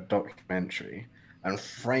Stalker documentary and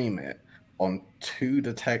frame it on two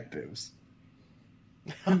detectives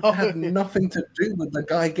who had nothing to do with the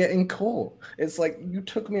guy getting caught. It's like, you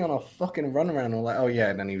took me on a fucking runaround and like, oh yeah,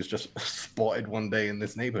 and then he was just spotted one day in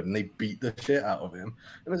this neighborhood and they beat the shit out of him.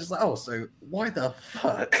 And it's just like, oh, so why the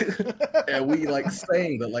fuck are we like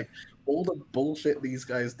saying that like all the bullshit these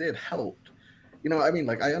guys did helped? You know what I mean?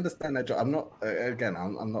 Like, I understand that job. I'm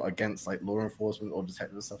not against like law enforcement or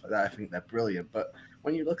detectives and stuff like that. I think they're brilliant. But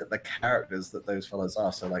when you look at the characters that those fellas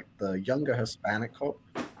are, so like the younger Hispanic cop,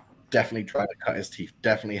 definitely trying to cut his teeth,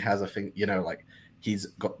 definitely has a thing, you know, like he's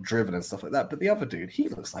got driven and stuff like that. But the other dude, he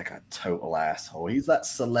looks like a total asshole. He's that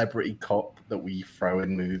celebrity cop that we throw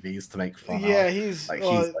in movies to make fun of. Yeah, he's like,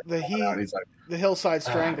 the Hillside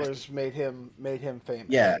Stranglers made him famous.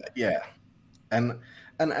 Yeah.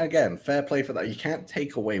 And again, fair play for that. You can't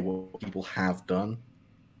take away what people have done.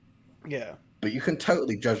 Yeah. But you can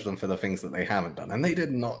totally judge them for the things that they haven't done. And they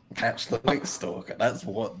did not catch the Night Stalker. That's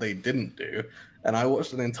what they didn't do. And I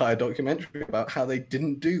watched an entire documentary about how they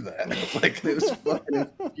didn't do that. Like, it was fucking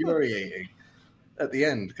infuriating at the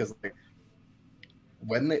end. Because like,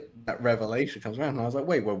 when that revelation comes around, I was like,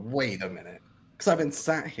 wait a minute. Because I've been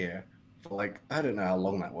sat here for like, I don't know how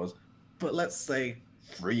long that was. But let's say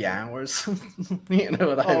 3 hours. You know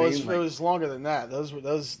what I mean? It was longer than that.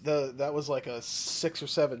 That was like a 6 or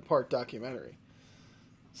 7 part documentary.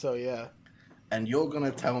 So yeah. And you're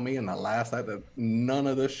gonna tell me in the last act that none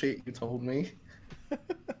of the shit you told me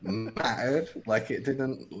mattered? Like it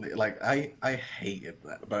didn't. Like I hated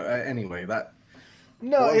that. But anyway, what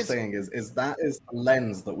I'm saying is that is the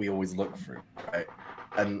lens that we always look through, right?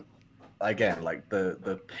 And again, like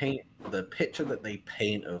the picture that they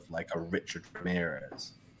paint of like a Richard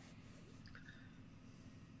Ramirez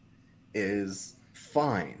is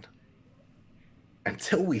fine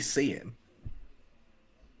until we see him,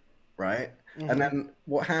 right? Mm-hmm. And then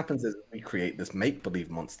what happens is we create this make-believe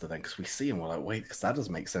monster then, because we see him, we're like, wait, because that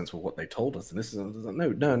doesn't make sense with what they told us. And this is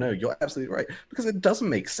no, you're absolutely right, because it doesn't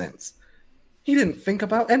make sense. He didn't think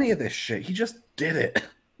about any of this shit. He just did it.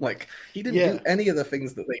 Like, he didn't do any of the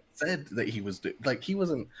things that they said that he was doing. Like, he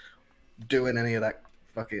wasn't doing any of that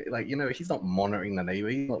fucking, like, you know, he's not monitoring the neighbor.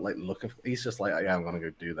 He's not, like, looking. He's just like, yeah, I'm going to go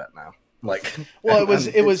do that now. Like, Well, and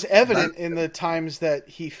it was it's evident that. in the times that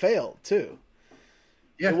he failed too.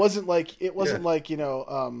 Yeah, It yeah, wasn't like, you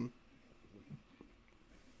know,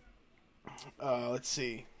 let's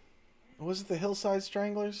see. Was it the Hillside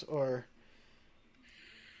Stranglers, or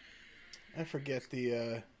I forget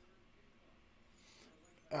the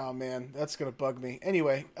oh man, that's gonna bug me.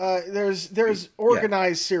 Anyway, there's yeah,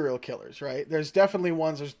 organized serial killers, right? There's definitely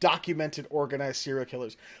ones. There's documented organized serial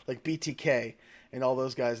killers like BTK and all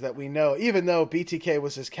those guys that we know. Even though BTK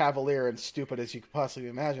was as cavalier and stupid as you could possibly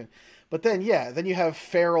imagine, but then then you have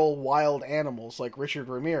feral wild animals like Richard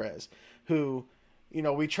Ramirez, who, you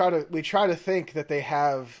know, we try to think that they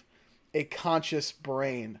have a conscious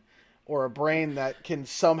brain or a brain that can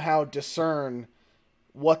somehow discern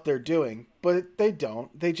what they're doing, but they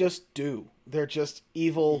don't. They just do. They're just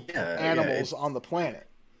evil yeah. animals on the planet.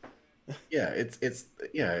 Yeah,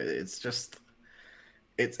 it's just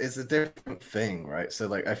it's a different thing, right? So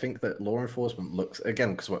like I think that law enforcement looks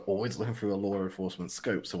again because we're always looking through a law enforcement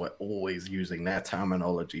scope, so we're always using their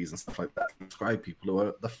terminologies and stuff like that to describe people who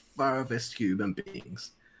are the furthest human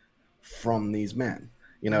beings from these men.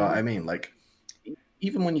 You know what I mean? Like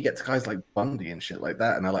even when you get to guys like Bundy and shit like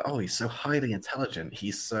that, and they're like, oh, he's so highly intelligent,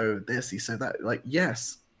 he's so this, he's so that. Like,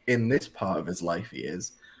 yes, in this part of his life he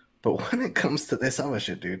is, but when it comes to this other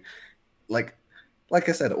shit, dude, like like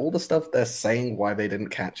I said, all the stuff they're saying why they didn't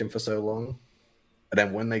catch him for so long, and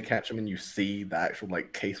then when they catch him and you see the actual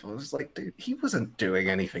like case, I was like, dude, he wasn't doing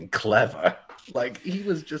anything clever. Like he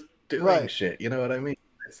was just doing Right. shit. You know what I mean?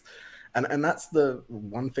 And that's the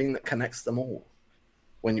one thing that connects them all.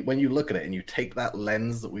 When you look at it and you take that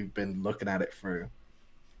lens that we've been looking at it through,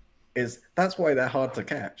 is that's why they're hard to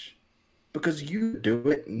catch because you do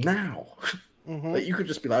it now. Mm-hmm. Like you could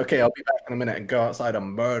just be like, okay, I'll be back in a minute and go outside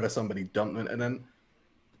and murder somebody, dump them, and then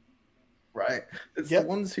right? It's the Yep.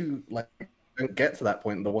 ones who like don't get to that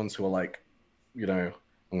point, the ones who are like, you know,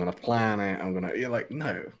 I'm gonna plan it, you're like,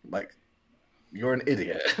 no, like you're an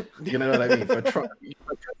idiot. You know what I mean?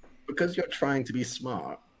 Because you're trying to be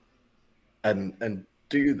smart and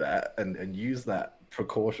do that and use that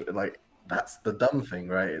precaution, like that's the dumb thing,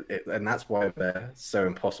 right? And that's why they're so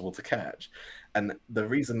impossible to catch. And the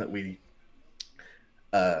reason that we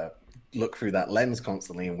uh, look through that lens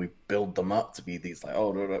constantly and we build them up to be these like,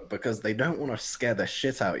 oh, no, no, because they don't want to scare the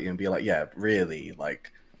shit out of you and be like, yeah, really,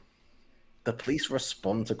 like the police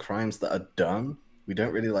respond to crimes that are done. We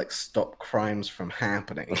don't really like stop crimes from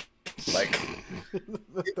happening. like,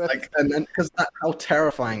 and then because how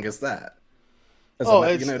terrifying is that? As Oh,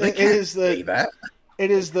 you know, they can't say that.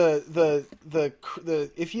 it is the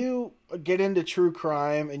if you get into true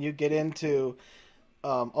crime and you get into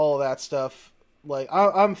all of that stuff, like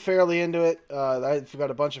I'm fairly into it. I've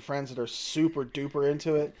got a bunch of friends that are super duper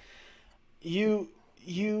into it.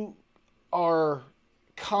 You are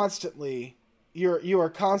constantly you are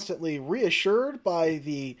constantly reassured by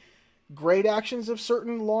the great actions of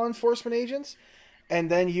certain law enforcement agents, and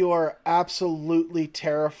then you are absolutely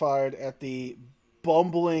terrified at the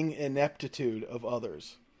bumbling ineptitude of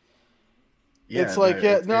others. Yeah, It's no, like,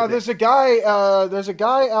 yeah, no, there's a guy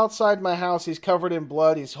outside my house. He's covered in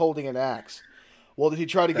blood. He's holding an axe. Well, did he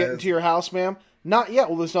try to get into your house, ma'am? Not yet.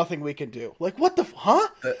 Well, there's nothing we can do. Like, what the, huh?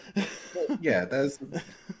 yeah, there's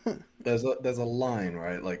a line,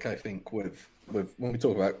 right? Like I think with when we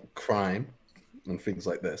talk about crime and things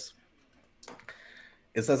like this,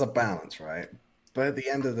 is there's a balance, right? But at the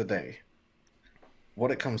end of the day,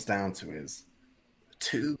 what it comes down to is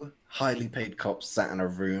two highly paid cops sat in a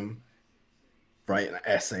room writing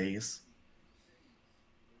essays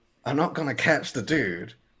are not going to catch the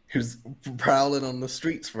dude who's prowling on the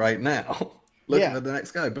streets right now looking Yeah. for the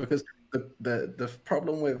next guy because the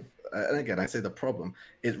problem with and again I say the problem,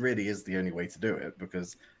 it really is the only way to do it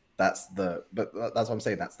because that's what I'm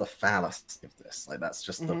saying, that's the fallacy of this. Like that's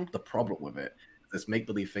just the problem with it, this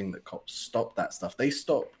make-believe thing that cops stop that stuff. They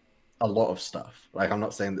stop a lot of stuff. Like I'm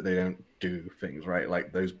not saying that they don't do things, right?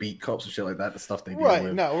 Like those beat cops and shit like that, the stuff they deal Right.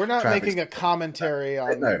 with. No, we're not Traffic, making a commentary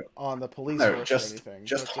on the police no, force or anything.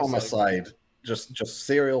 just But homicide, just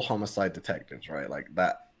serial homicide detectives, right? Like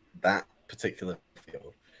that particular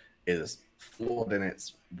field is flawed in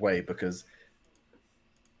its way because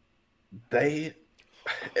they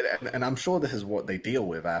and I'm sure this is what they deal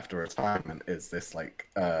with after retirement is this like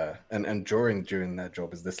and during their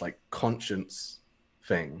job is this like conscience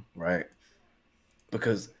thing, right?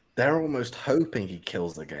 Because they're almost hoping he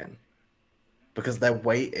kills again because they're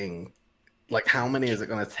waiting. Like, how many is it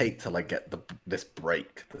going to take to like get this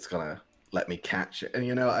break that's going to let me catch it? And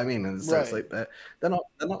you know what I mean? And so it's right. like they're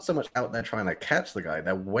not so much out there trying to catch the guy.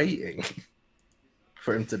 They're waiting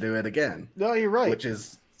for him to do it again, No, you're right. which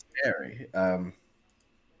is scary.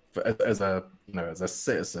 as a as a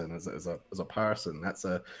citizen, as a person, that's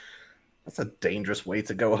a dangerous way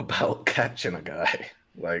to go about catching a guy.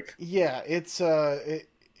 Like, Yeah, it's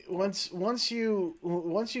once you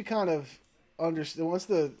kind of understand, once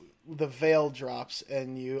the veil drops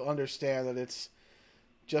and you understand that it's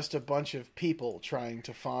just a bunch of people trying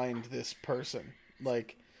to find this person,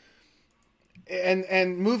 like, and yeah,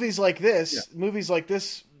 movies like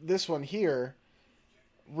this one here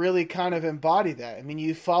really kind of embody that. I mean,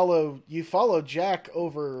 you follow Jack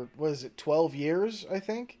over, what is it, 12 years, I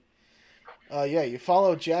think. Yeah, you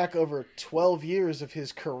follow Jack over 12 years of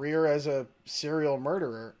his career as a serial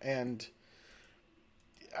murderer, and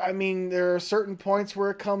I mean, there are certain points where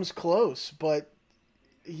it comes close, but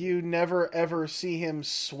you never ever see him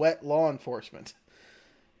sweat law enforcement.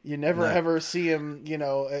 You never no, ever see him,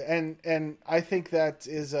 and I think that's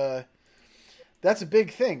a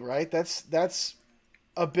big thing, right? That's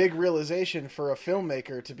a big realization for a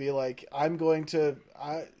filmmaker to be like, in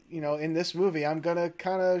this movie, I'm gonna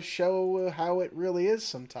kind of show how it really is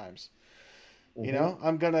sometimes. hmm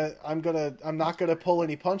I'm not gonna pull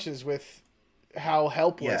any punches with how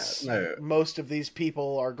yeah, helpless no, most of these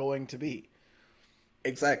people are going to be.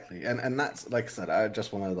 exactly, and that's like I said. I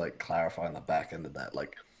just want to like clarify on the back end of that.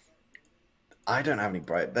 Like, I don't have any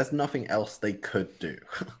bright. There's nothing else they could do.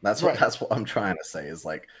 Right. That's what I'm trying to say. Is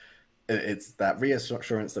like it's that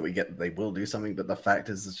reassurance that we get that they will do something, but the fact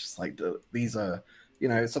is, it's just like these are,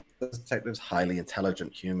 some of the detectives highly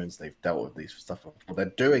intelligent humans. They've dealt with these stuff before.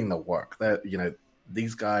 They're doing the work.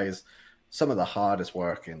 These guys, some of the hardest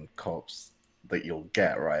working cops that you'll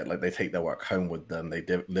get, right? Like they take their work home with them. They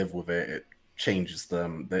live with it. It changes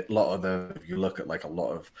them. A lot of them, if you look at like a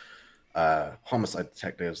lot of homicide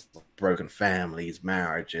detectives, broken families,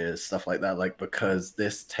 marriages, stuff like that. Like, because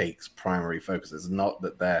this takes primary focus. It's not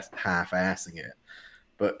that they're half-assing it,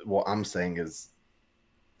 but what I'm saying is,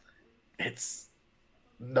 it's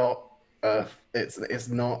not. It's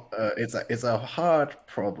not. It's a hard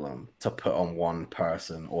problem to put on one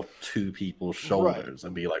person or two people's Right. shoulders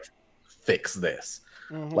and be like, fix this.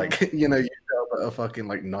 Hmm. Like, you tell a fucking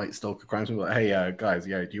like Night Stalker crime scene, like, hey, guys,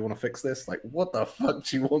 yeah, do you want to fix this? Like, what the fuck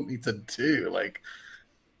do you want me to do? Like,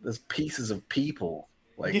 there's pieces of people,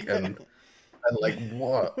 like, Yeah. and like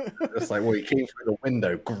what? It's like, well, you came through the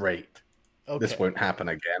window, great. This Okay. won't happen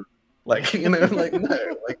again. Like, like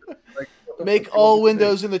no, like what the fuck do Make you want all me to do?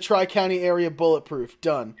 windows in the Tri County area bulletproof.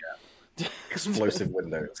 Done. Explosive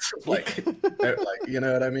windows, Yeah. like you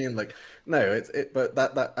know what I mean? Like, no, but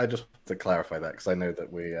that I just want to clarify that because I know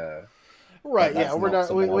that Right. Yeah. that's We're not not.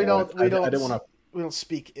 something I wanted. I didn't want to. We don't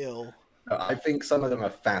speak ill. I think some of them are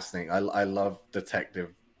fascinating. I love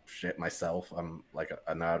detective shit myself. I'm like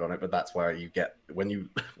a nerd on it, but that's where you get when you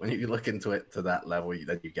when you look into it to that level,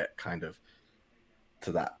 then you get kind of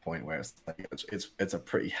to that point where it's like it's a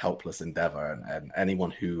pretty helpless endeavor, and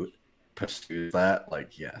anyone who pursues that,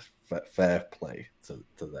 like, yeah, fair play to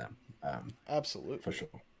them, for Absolutely. sure.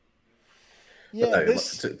 But Yeah. no,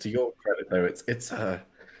 This. to your credit though, it's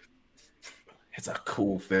a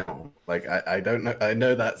cool film. Like I don't know. I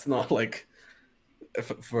know that's not like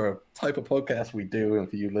for a type of podcast we do, and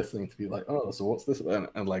for you listening to be like, oh, so what's this?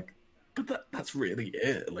 And like, but that's really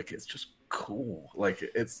it. Like, it's just cool. Like,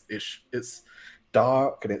 it's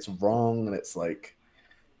dark and it's wrong and it's like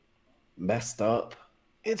messed up,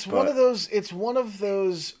 It's one of but those. It's one of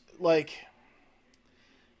those, like,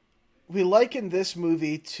 we liken this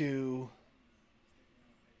movie to.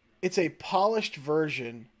 It's a polished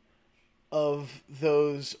version of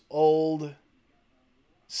those old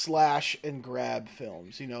slash and grab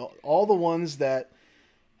films. All the ones that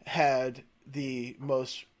had the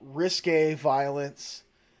most risque violence,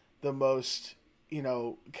 the most,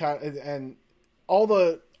 and all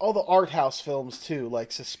the art house films too,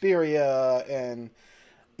 like Suspiria and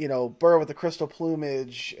Burr with the Crystal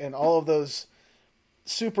Plumage and all of those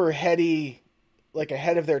super heady, like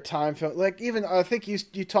ahead of their time film. Like, even I think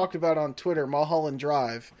you talked about on Twitter Mulholland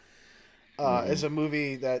Drive, mhm. as a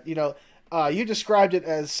movie that you described it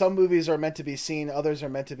as some movies are meant to be seen, others are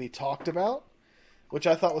meant to be talked about, which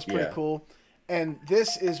I thought was pretty Yeah, cool. And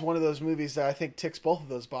this is one of those movies that I think ticks both of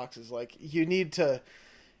those boxes. Like, you need to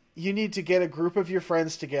get a group of your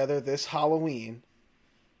friends together this Halloween,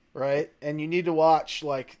 right? And you need to watch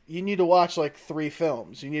like three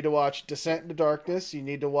films. You need to watch Descent into Darkness. You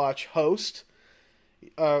need to watch Host,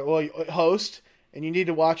 and you need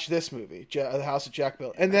to watch this movie, The House of Jack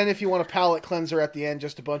Bill. And then if you want a palate cleanser at the end,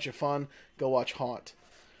 just a bunch of fun, go watch Haunt.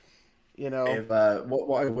 You know? if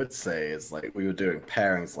what I would say is, like, we were doing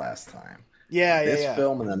pairings last time. Yeah, yeah, This yeah.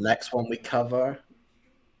 film and the next one we cover,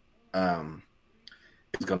 um,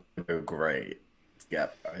 is gonna go great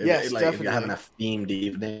together. Yes, Like if you're having definitely. a themed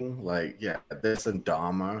evening, like yeah, this and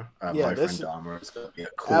Dharma, Yeah, my friend this Dharma is going to be a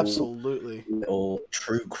cool absolutely. little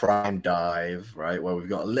true crime dive, right? Where we've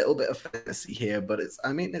got a little bit of fantasy here, but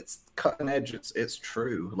I mean, it's cutting edge. It's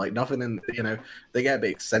true. Like nothing in, they get a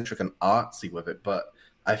bit eccentric and artsy with it, but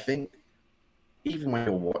I think even when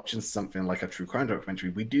you're watching something like a true crime documentary,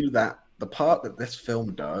 we do that. The part that this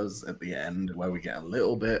film does at the end, where we get a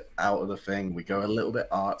little bit out of the thing, we go a little bit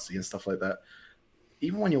artsy and stuff like that.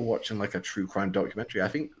 Even when you're watching like a true crime documentary, I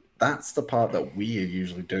think that's the part that we are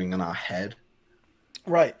usually doing in our head.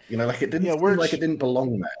 Right. Like it You didn't know, seem like it didn't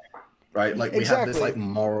belong there, right? Like we have this like exactly.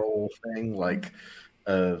 moral thing, like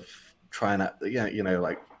of trying to,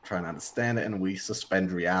 like trying to understand it, and we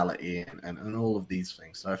suspend reality and all of these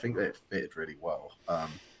things. So I think that it fitted really well.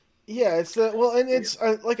 Yeah, it's the well, and it's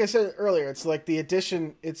like I said earlier, it's like the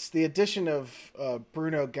addition. It's the addition of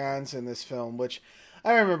Bruno Ganz in this film, which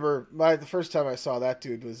I remember the first time I saw that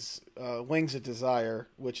dude was Wings of Desire,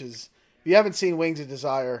 which is if you haven't seen Wings of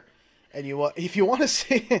Desire, and if you want to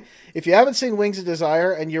see if you haven't seen Wings of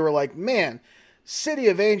Desire and you were like, man, City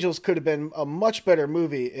of Angels could have been a much better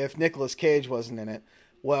movie if Nicolas Cage wasn't in it.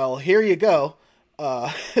 Well, here you go.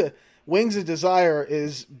 Uh, Wings of Desire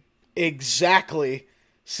is exactly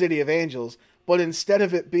City of Angels, but instead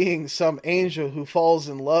of it being some angel who falls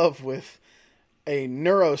in love with a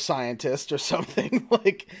neuroscientist or something,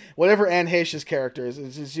 like whatever Anne Heche's character is,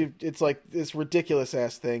 it's like this ridiculous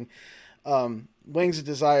ass thing. Wings of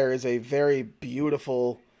Desire is a very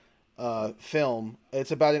beautiful film.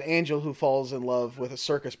 It's about an angel who falls in love with a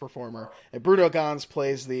circus performer, and Bruno Ganz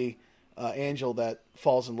plays the angel that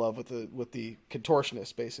falls in love with the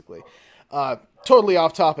contortionist, basically. Totally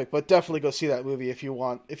off topic, but definitely go see that movie if you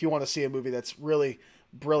want to see a movie that's really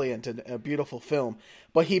brilliant and a beautiful film.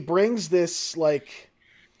 But he brings this, like,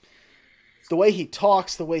 the way he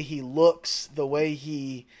talks, the way he looks, the way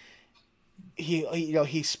he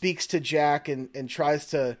speaks to Jack and tries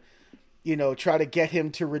to try to get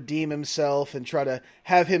him to redeem himself and try to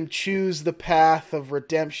have him choose the path of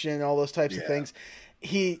redemption, all those types of things.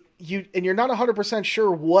 You're not 100%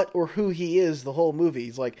 sure what or who he is the whole movie.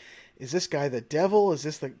 He's like, is this guy the devil? Is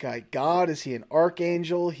this the guy God? Is he an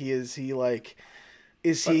archangel? Is he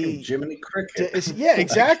Jiminy Cricket? Yeah,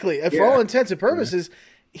 exactly. For all intents and Yeah. purposes,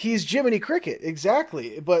 he's Jiminy Cricket,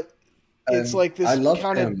 exactly. But it's like I this love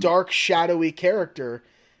kind of him. dark, shadowy character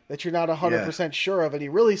that you're not 100% sure of, and he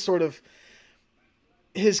really sort of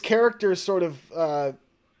his character is sort of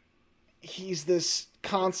he's this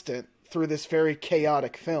constant through this very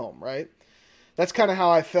chaotic film, right? That's kind of how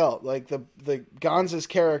I felt. Like the Gonza's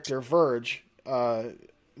character Verge that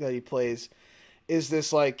he plays is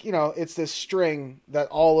this, like, it's this string that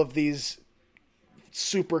all of these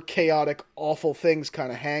super chaotic, awful things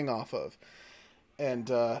kind of hang off of. And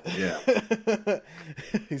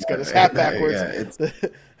he's got his hat backwards.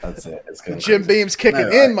 That's it. It's the Jim crazy. Beam's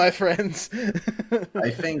kicking in, my friends. I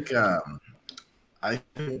think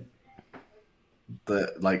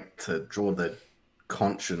to draw the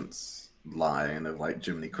conscience line of like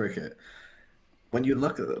Jiminy Cricket, when you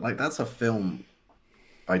look at it, like that's a film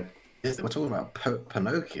by Disney. We're talking about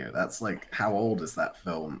Pinocchio. That's like, how old is that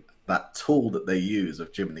film? That tool that they use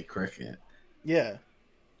of Jiminy Cricket. Yeah.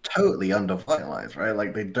 Totally underutilized, right?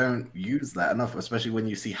 Like they don't use that enough, especially when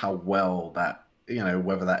you see how well that,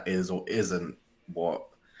 whether that is or isn't what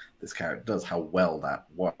this character does, how well that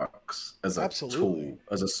works as a tool,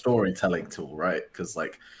 as a storytelling tool, right? Because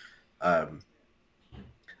like,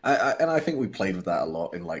 I think we played with that a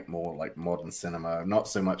lot in like more like modern cinema, not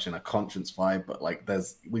so much in a conscience vibe, but like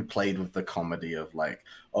we played with the comedy of like,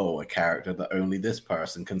 oh, a character that only this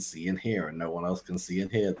person can see and hear, and no one else can see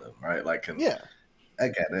and hear them, right? Like, yeah.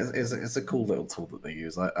 Again, it's a cool little tool that they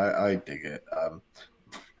use. I dig it.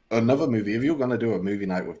 Another movie, if you're going to do a movie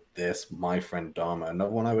night with this, My Friend Dharma, another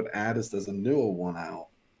one I would add is there's a newer one out.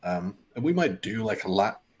 And we might do like a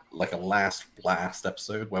last blast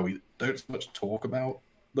episode where we don't so much talk about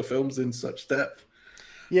the films in such depth.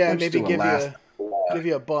 Yeah, maybe give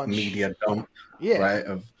you a bunch. Media dump, right,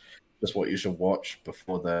 of just what you should watch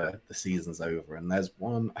before the season's over. And there's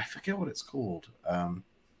one, I forget what it's called.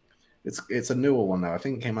 It's a newer one though. I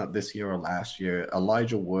think it came out this year or last year.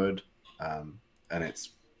 Elijah Wood, and it's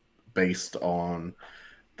based on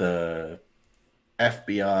the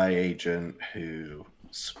FBI agent who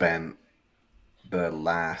spent the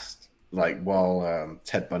last, like, while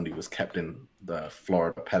Ted Bundy was kept in the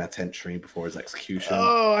Florida penitentiary before his execution.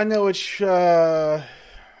 Oh, I know which. Oh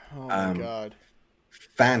my god!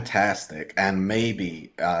 Fantastic, and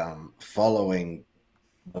maybe following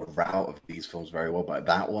the route of these films very well, but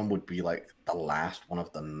that one would be like the last one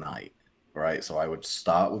of the night. right? So I would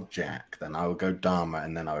start with Jack, then I would go Dahmer,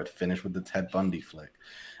 and then I would finish with the Ted Bundy flick.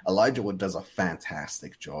 Elijah Wood does a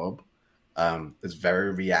fantastic job. It's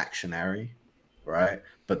very reactionary, right?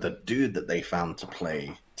 But the dude that they found to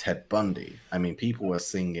play Ted Bundy, I mean, people were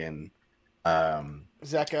singing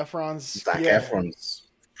Zac Efron's, Zac yeah. Efron's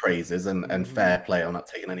praises and fair play. I'm not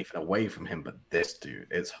taking anything away from him, but this dude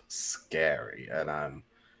is scary. And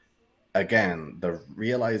again, the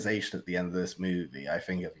realization at the end of this movie, I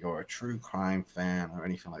think if you're a true crime fan or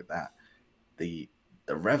anything like that, the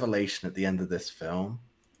revelation at the end of this film,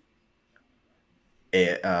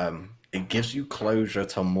 it gives you closure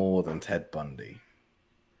to more than Ted Bundy.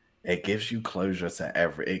 It gives you closure to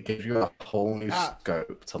it gives you a whole new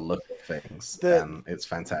scope to look at things, and it's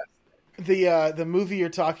fantastic. The movie you're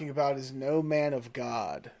talking about is No Man of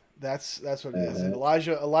God. That's what it is. And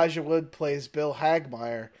Elijah Wood plays Bill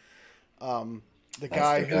Hagmaier, the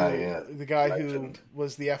guy who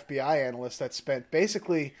was the FBI analyst that spent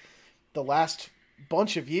basically the last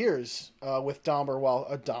bunch of years with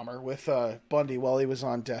with Bundy while he was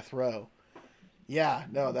on death row. Yeah,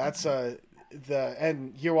 no, that's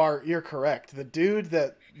and you're correct. The dude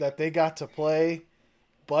that they got to play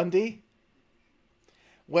Bundy,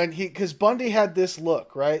 because Bundy had this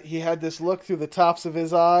look, right? He had this look through the tops of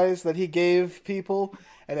his eyes that he gave people,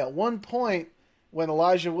 and at one point when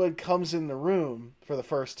Elijah Wood comes in the room for the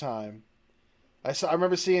first time, I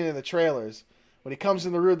remember seeing it in the trailers. When he comes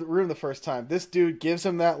in the room the first time, this dude gives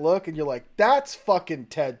him that look, and you're like, "That's fucking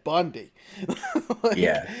Ted Bundy."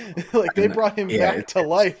 Like they brought him back to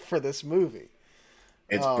life for this movie.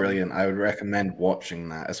 It's brilliant. I would recommend watching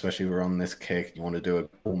that, especially if we're on this kick. You want to do a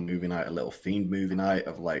cool movie night, a little themed movie night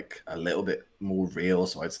of like a little bit more real.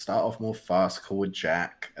 So I'd start off more farcical with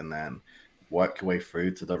Jack, and then work your way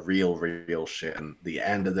through to the real shit. And the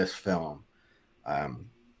end of this film,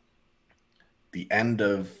 the end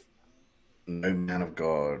of No Man of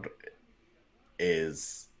God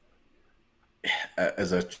is,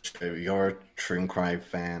 as if you're a true crime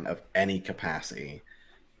fan of any capacity,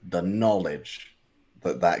 the knowledge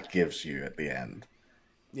that gives you at the end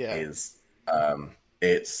is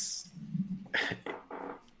it's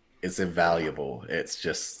invaluable. It's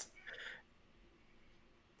just,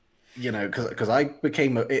 you know, because I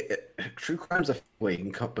became true crime's a way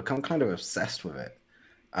you can become kind of obsessed with it.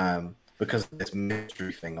 Because this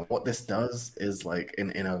mystery thing, and what this does is like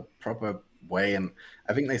in a proper way, and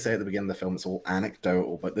I think they say at the beginning of the film it's all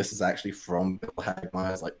anecdotal, but this is actually from Bill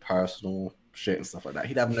Hagmaier's like personal shit and stuff like that.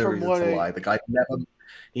 He'd have no reason to lie. The guy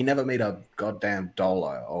never made a goddamn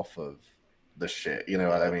dollar off of the shit. You know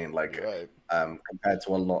what I mean? Like compared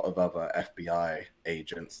to a lot of other FBI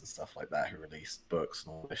agents and stuff like that who released books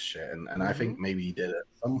and all this shit. And I think maybe he did at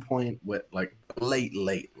some point with like late,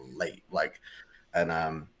 like,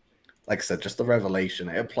 and like I said, just the revelation,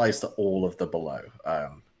 it applies to all of the below.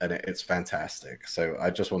 And it's fantastic. So I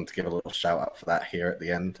just wanted to give a little shout out for that here at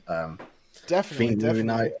the end. Definitely. Movie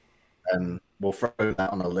night, and we'll throw that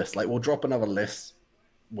on a list. Like we'll drop another list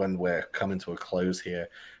when we're coming to a close here.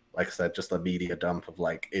 Like I said, just a media dump of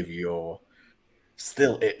like, if you're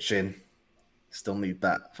still itching, still need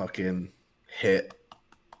that fucking hit.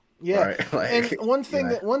 Yeah. Right? Like, and one thing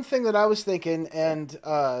that I was thinking, and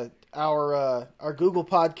our Google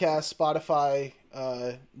Podcast, Spotify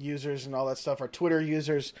users, and all that stuff, our Twitter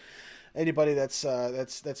users, anybody that's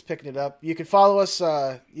picking it up, you can follow us.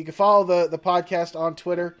 You can follow the podcast on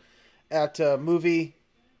Twitter at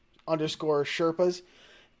movie_Sherpas.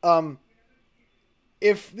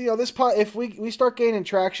 If if we start gaining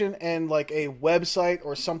traction and like a website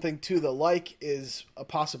or something to the like is a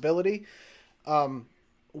possibility,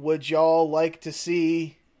 would y'all like to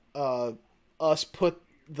see us put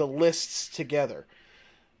the lists together?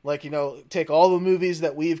 Like, take all the movies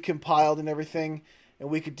that we've compiled and everything, and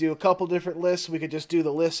we could do a couple different lists. We could just do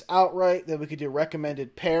the lists outright. Then we could do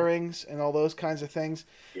recommended pairings and all those kinds of things.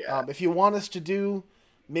 Yeah. If you want us to do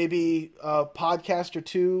maybe a podcast or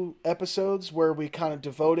 2 episodes where we kind of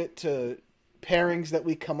devote it to pairings that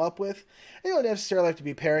we come up with, it don't necessarily have to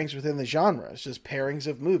be pairings within the genre. It's just pairings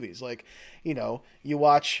of movies. Like, you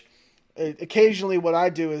watch. Occasionally, what I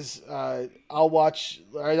do is I'll watch.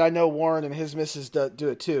 I know Warren and his missus do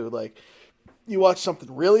it too. Like, you watch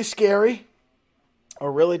something really scary,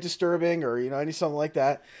 or really disturbing, or something like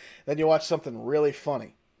that. Then you watch something really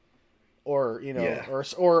funny, or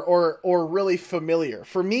or really familiar.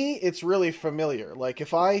 For me, it's really familiar. Like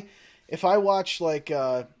if I watch like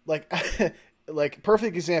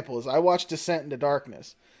perfect example is I watched Descent into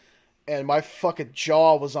Darkness, and my fucking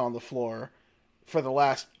jaw was on the floor for the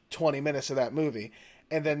last 20 minutes of that movie.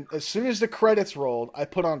 And then as soon as the credits rolled, I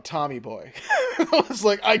put on Tommy Boy. I was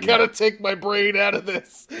like, I gotta take my brain out of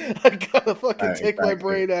this. I gotta fucking take my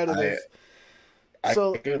brain out of this. I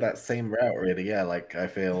So go that same route, really. Yeah, like I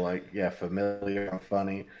feel like familiar and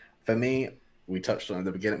funny. For me, we touched on it at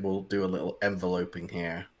the beginning. We'll do a little enveloping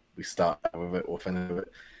here. We start with it, we'll finish with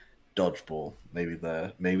it. Dodgeball,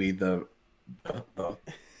 the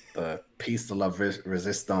the piece de la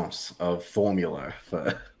resistance of formula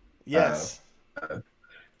for yes,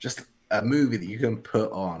 just a movie that you can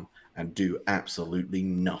put on and do absolutely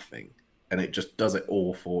nothing, and it just does it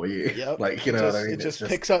all for you. yep. Like, you know what I mean? It just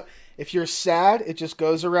picks up. If you're sad, it just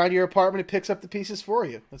goes around your apartment and picks up the pieces for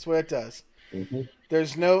you. That's what it does. Mm-hmm.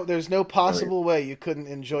 There's no possible way you couldn't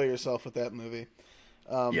enjoy yourself with that movie.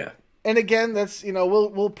 Yeah. And again, that's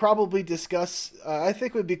we'll probably discuss. I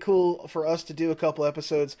think it would be cool for us to do a couple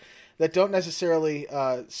episodes that don't necessarily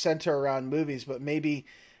center around movies, but maybe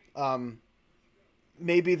the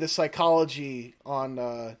psychology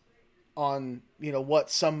on what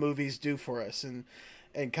some movies do for us,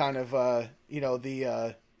 and kind of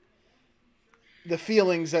the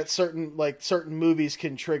feelings that certain movies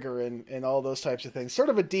can trigger, and all those types of things. Sort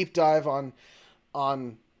of a deep dive on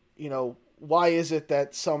why is it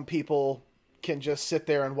that some people can just sit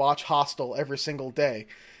there and watch Hostel every single day,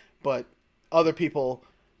 but other people,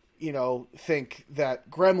 think that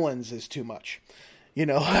Gremlins is too much.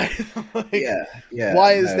 Why is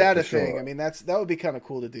that a thing? I mean, that would be kind of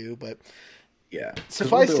cool to do, but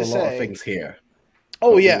suffice we'll do to a lot say, of things here.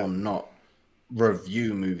 Oh yeah, we will not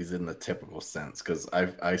review movies in the typical sense, because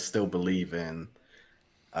I still believe in,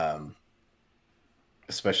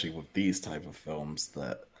 especially with these type of films,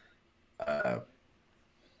 that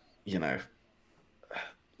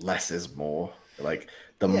less is more. Like,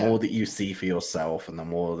 the more that you see for yourself, and the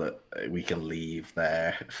more that we can leave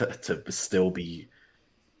there to still be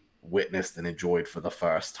witnessed and enjoyed for the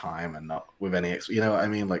first time, and not with any you know what I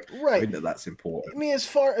mean? Like, right. I think that's important. I mean,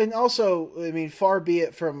 far be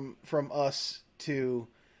it from us to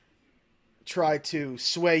try to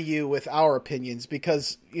sway you with our opinions,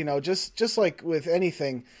 because just like with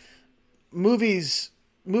anything,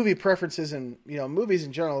 movie preferences and movies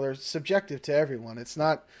in general, they're subjective to everyone. It's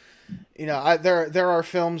not there are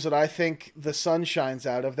films that I think the sun shines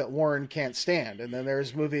out of that Warren can't stand, and then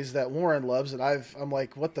there's movies that Warren loves that I'm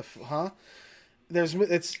like, what the huh? There's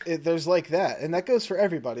like that, and that goes for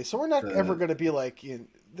everybody. So we're not ever going to be like,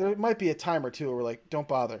 there might be a time or two where we're like, don't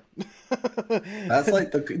bother. That's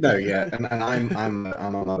like and I'm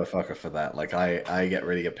a motherfucker for that. Like, I get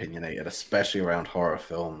really opinionated, especially around horror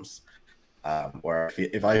films, where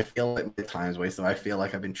if I feel like my time's wasted, I feel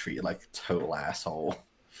like I've been treated like a total asshole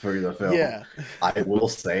through the film. Yeah. I will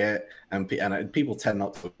say it, and people tend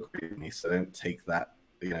not to agree with me, so don't take that,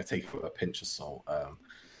 take it with a pinch of salt.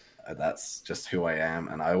 That's just who I am,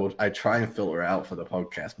 and I try and filter out for the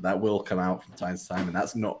podcast, but that will come out from time to time, and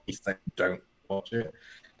that's not me saying don't watch it.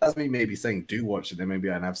 That's me maybe saying do watch it, and maybe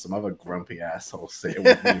I'd have some other grumpy asshole sitting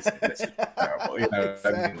with me saying this is terrible.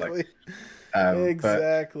 Exactly. I mean?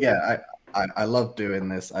 Exactly. But, I love doing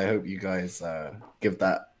this. I hope you guys give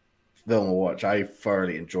that film a watch. I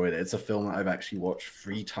thoroughly enjoyed it. It's a film that I've actually watched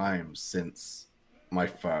 3 times since my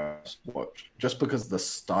first watch, just because of the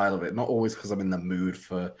style of it. Not always because I'm in the mood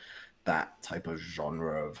for that type of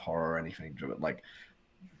genre of horror or anything, but like,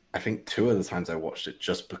 I think 2 of the times I watched it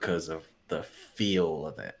just because of the feel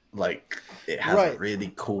of it. Like, it has a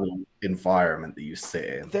really cool environment that you sit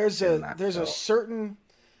in. There's a certain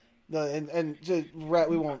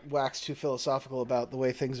we won't wax too philosophical about the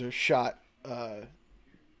way things are shot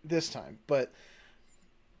this time, but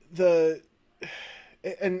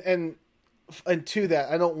and to that,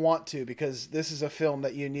 I don't want to, because this is a film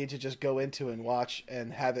that you need to just go into and watch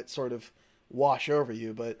and have it sort of wash over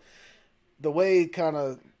you. But the way kind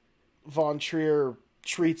of Von Trier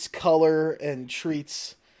treats color and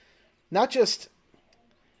treats not just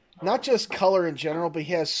color in general, but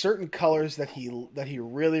he has certain colors that he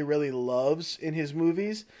really, really loves in his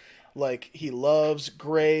movies. Like, he loves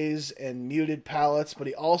grays and muted palettes, but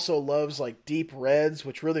he also loves like deep reds,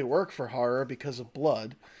 which really work for horror because of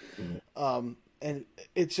blood. And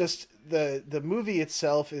it's just the movie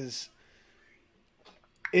itself it's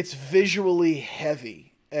visually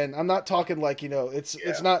heavy, and I'm not talking like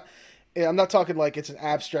it's not. I'm not talking like it's an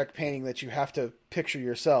abstract painting that you have to picture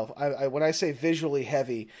yourself. I when I say visually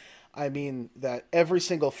heavy, I mean that every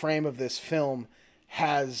single frame of this film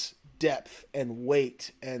has depth and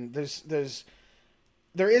weight, and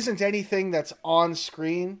there isn't anything that's on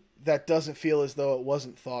screen that doesn't feel as though it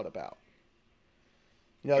wasn't thought about.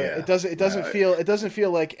 It doesn't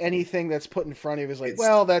feel like anything that's put in front of you is like,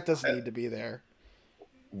 well, that doesn't need to be there.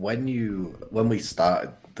 when we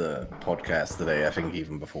started the podcast today, I think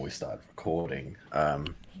even before we started recording,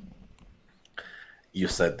 you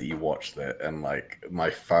said that you watched it, and like my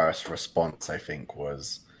first response, I think,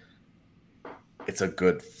 was it's a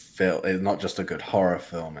good film. It's not just a good horror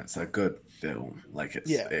film; it's a good film. Like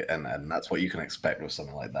and that's what you can expect with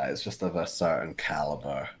something like that. It's just of a certain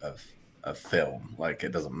caliber of film. Like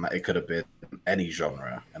it doesn't matter. It could have been any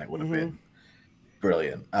genre, and it would have been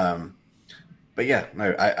brilliant. But yeah,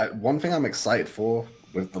 no. One thing I'm excited for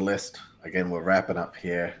with the list. Again, we're wrapping up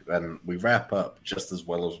here, and we wrap up just as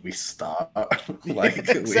well as we start. Like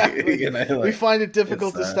exactly. We find it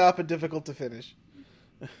difficult to stop and difficult to finish.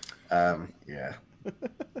 Yeah.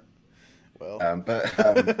 Well, no.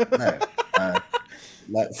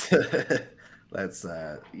 Let's let's.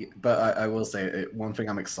 But I will say one thing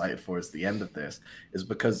I'm excited for is the end of this is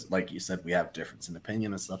because, like you said, we have difference in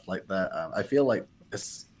opinion and stuff like that. I feel like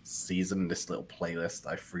this season, this little playlist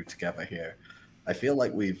I threw together here, I feel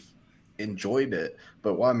like we've enjoyed it,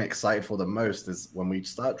 but what I'm excited for the most is when we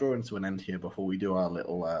start drawing to an end here before we do our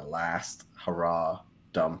little last hurrah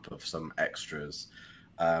dump of some extras.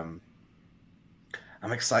 I'm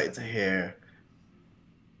excited to hear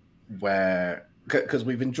where, because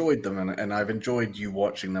we've enjoyed them and I've enjoyed you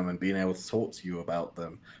watching them and being able to talk to you about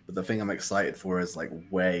them, but the thing I'm excited for is like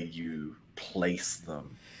where you place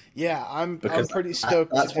them. Yeah, I'm pretty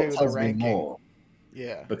stoked to do the ranking. More.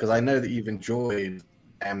 Yeah, because I know that you've enjoyed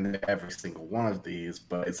every single one of these,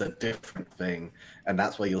 but it's a different thing, and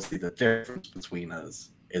that's where you'll see the difference between us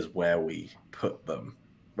is where we put them,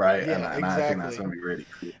 right? Yeah, and exactly. I think that's going to be really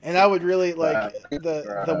cool. And I would really like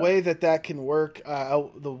the way that can work.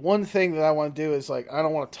 The one thing that I want to do is like I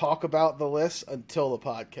don't want to talk about the list until the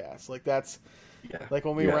podcast. Like that's like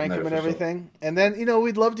when we rank them and everything, and then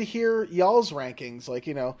we'd love to hear y'all's rankings, like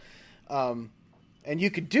and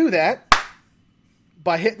you could do that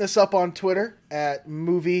by hitting us up on Twitter at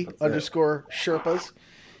movie_Sherpas.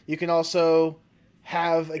 You can also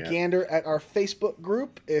have a gander at our Facebook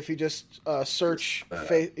group. If you just search on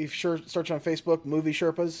Facebook, Movie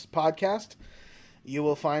Sherpas Podcast, you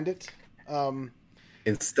will find it.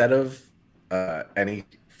 Instead of any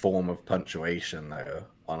form of punctuation though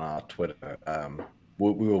on our Twitter,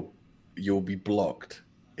 you'll be blocked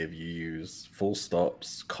if you use full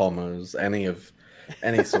stops, commas, any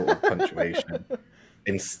sort of punctuation.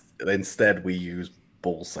 Instead, we use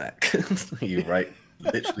ballsack. You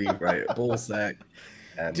literally write ballsack.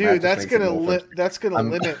 Dude, that's gonna limit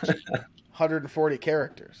 140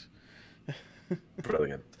 characters.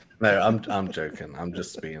 Brilliant. No, I'm joking. I'm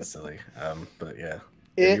just being silly. But yeah,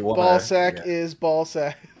 ballsack is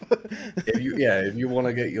ballsack. if you want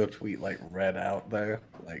to get your tweet like read out there,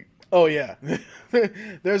 like. Oh yeah,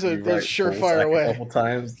 there's surefire way. A couple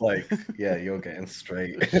times, like you're getting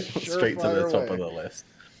straight to the top of the list.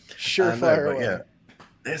 Surefire way. Yeah,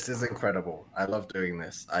 this is incredible. I love doing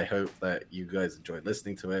this. I hope that you guys enjoyed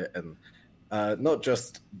listening to it, and not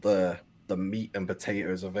just the meat and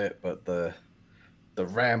potatoes of it, but the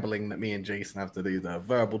rambling that me and Jason have to do, the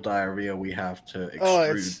verbal diarrhea we have to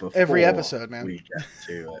extrude before every episode, man. We get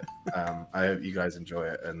to it. I hope you guys enjoy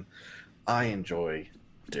it, and I enjoy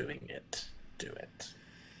doing it. Do it.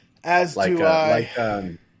 As like, do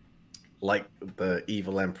I. Like the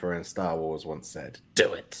evil emperor in Star Wars once said,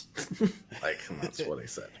 "Do it." Like that's what he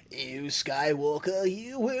said. You Skywalker,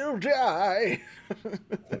 you will die.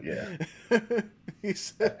 Yeah. He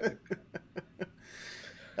said.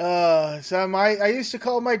 So I used to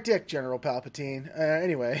call my dick General Palpatine.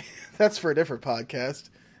 Anyway, that's for a different podcast.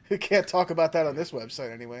 We can't talk about that on this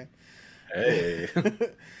website anyway. Hey.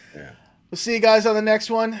 Yeah. We'll see you guys on the next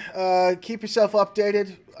one. Keep yourself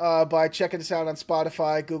updated by checking us out on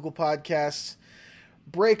Spotify, Google Podcasts,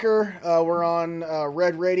 Breaker. We're on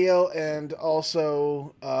Red Radio, and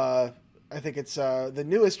also I think it's the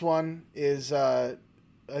newest one is what's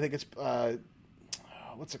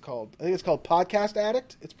it called? I think it's called Podcast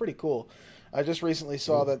Addict. It's pretty cool. I just recently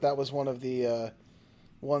saw that was one of the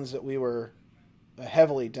ones that we were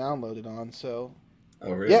heavily downloaded on. So,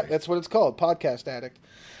 oh really? Yeah, that's what it's called, Podcast Addict.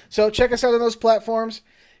 So check us out on those platforms.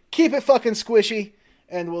 Keep it fucking squishy,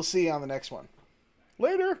 and we'll see you on the next one.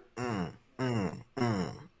 Later.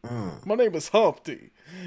 My name is Humpty.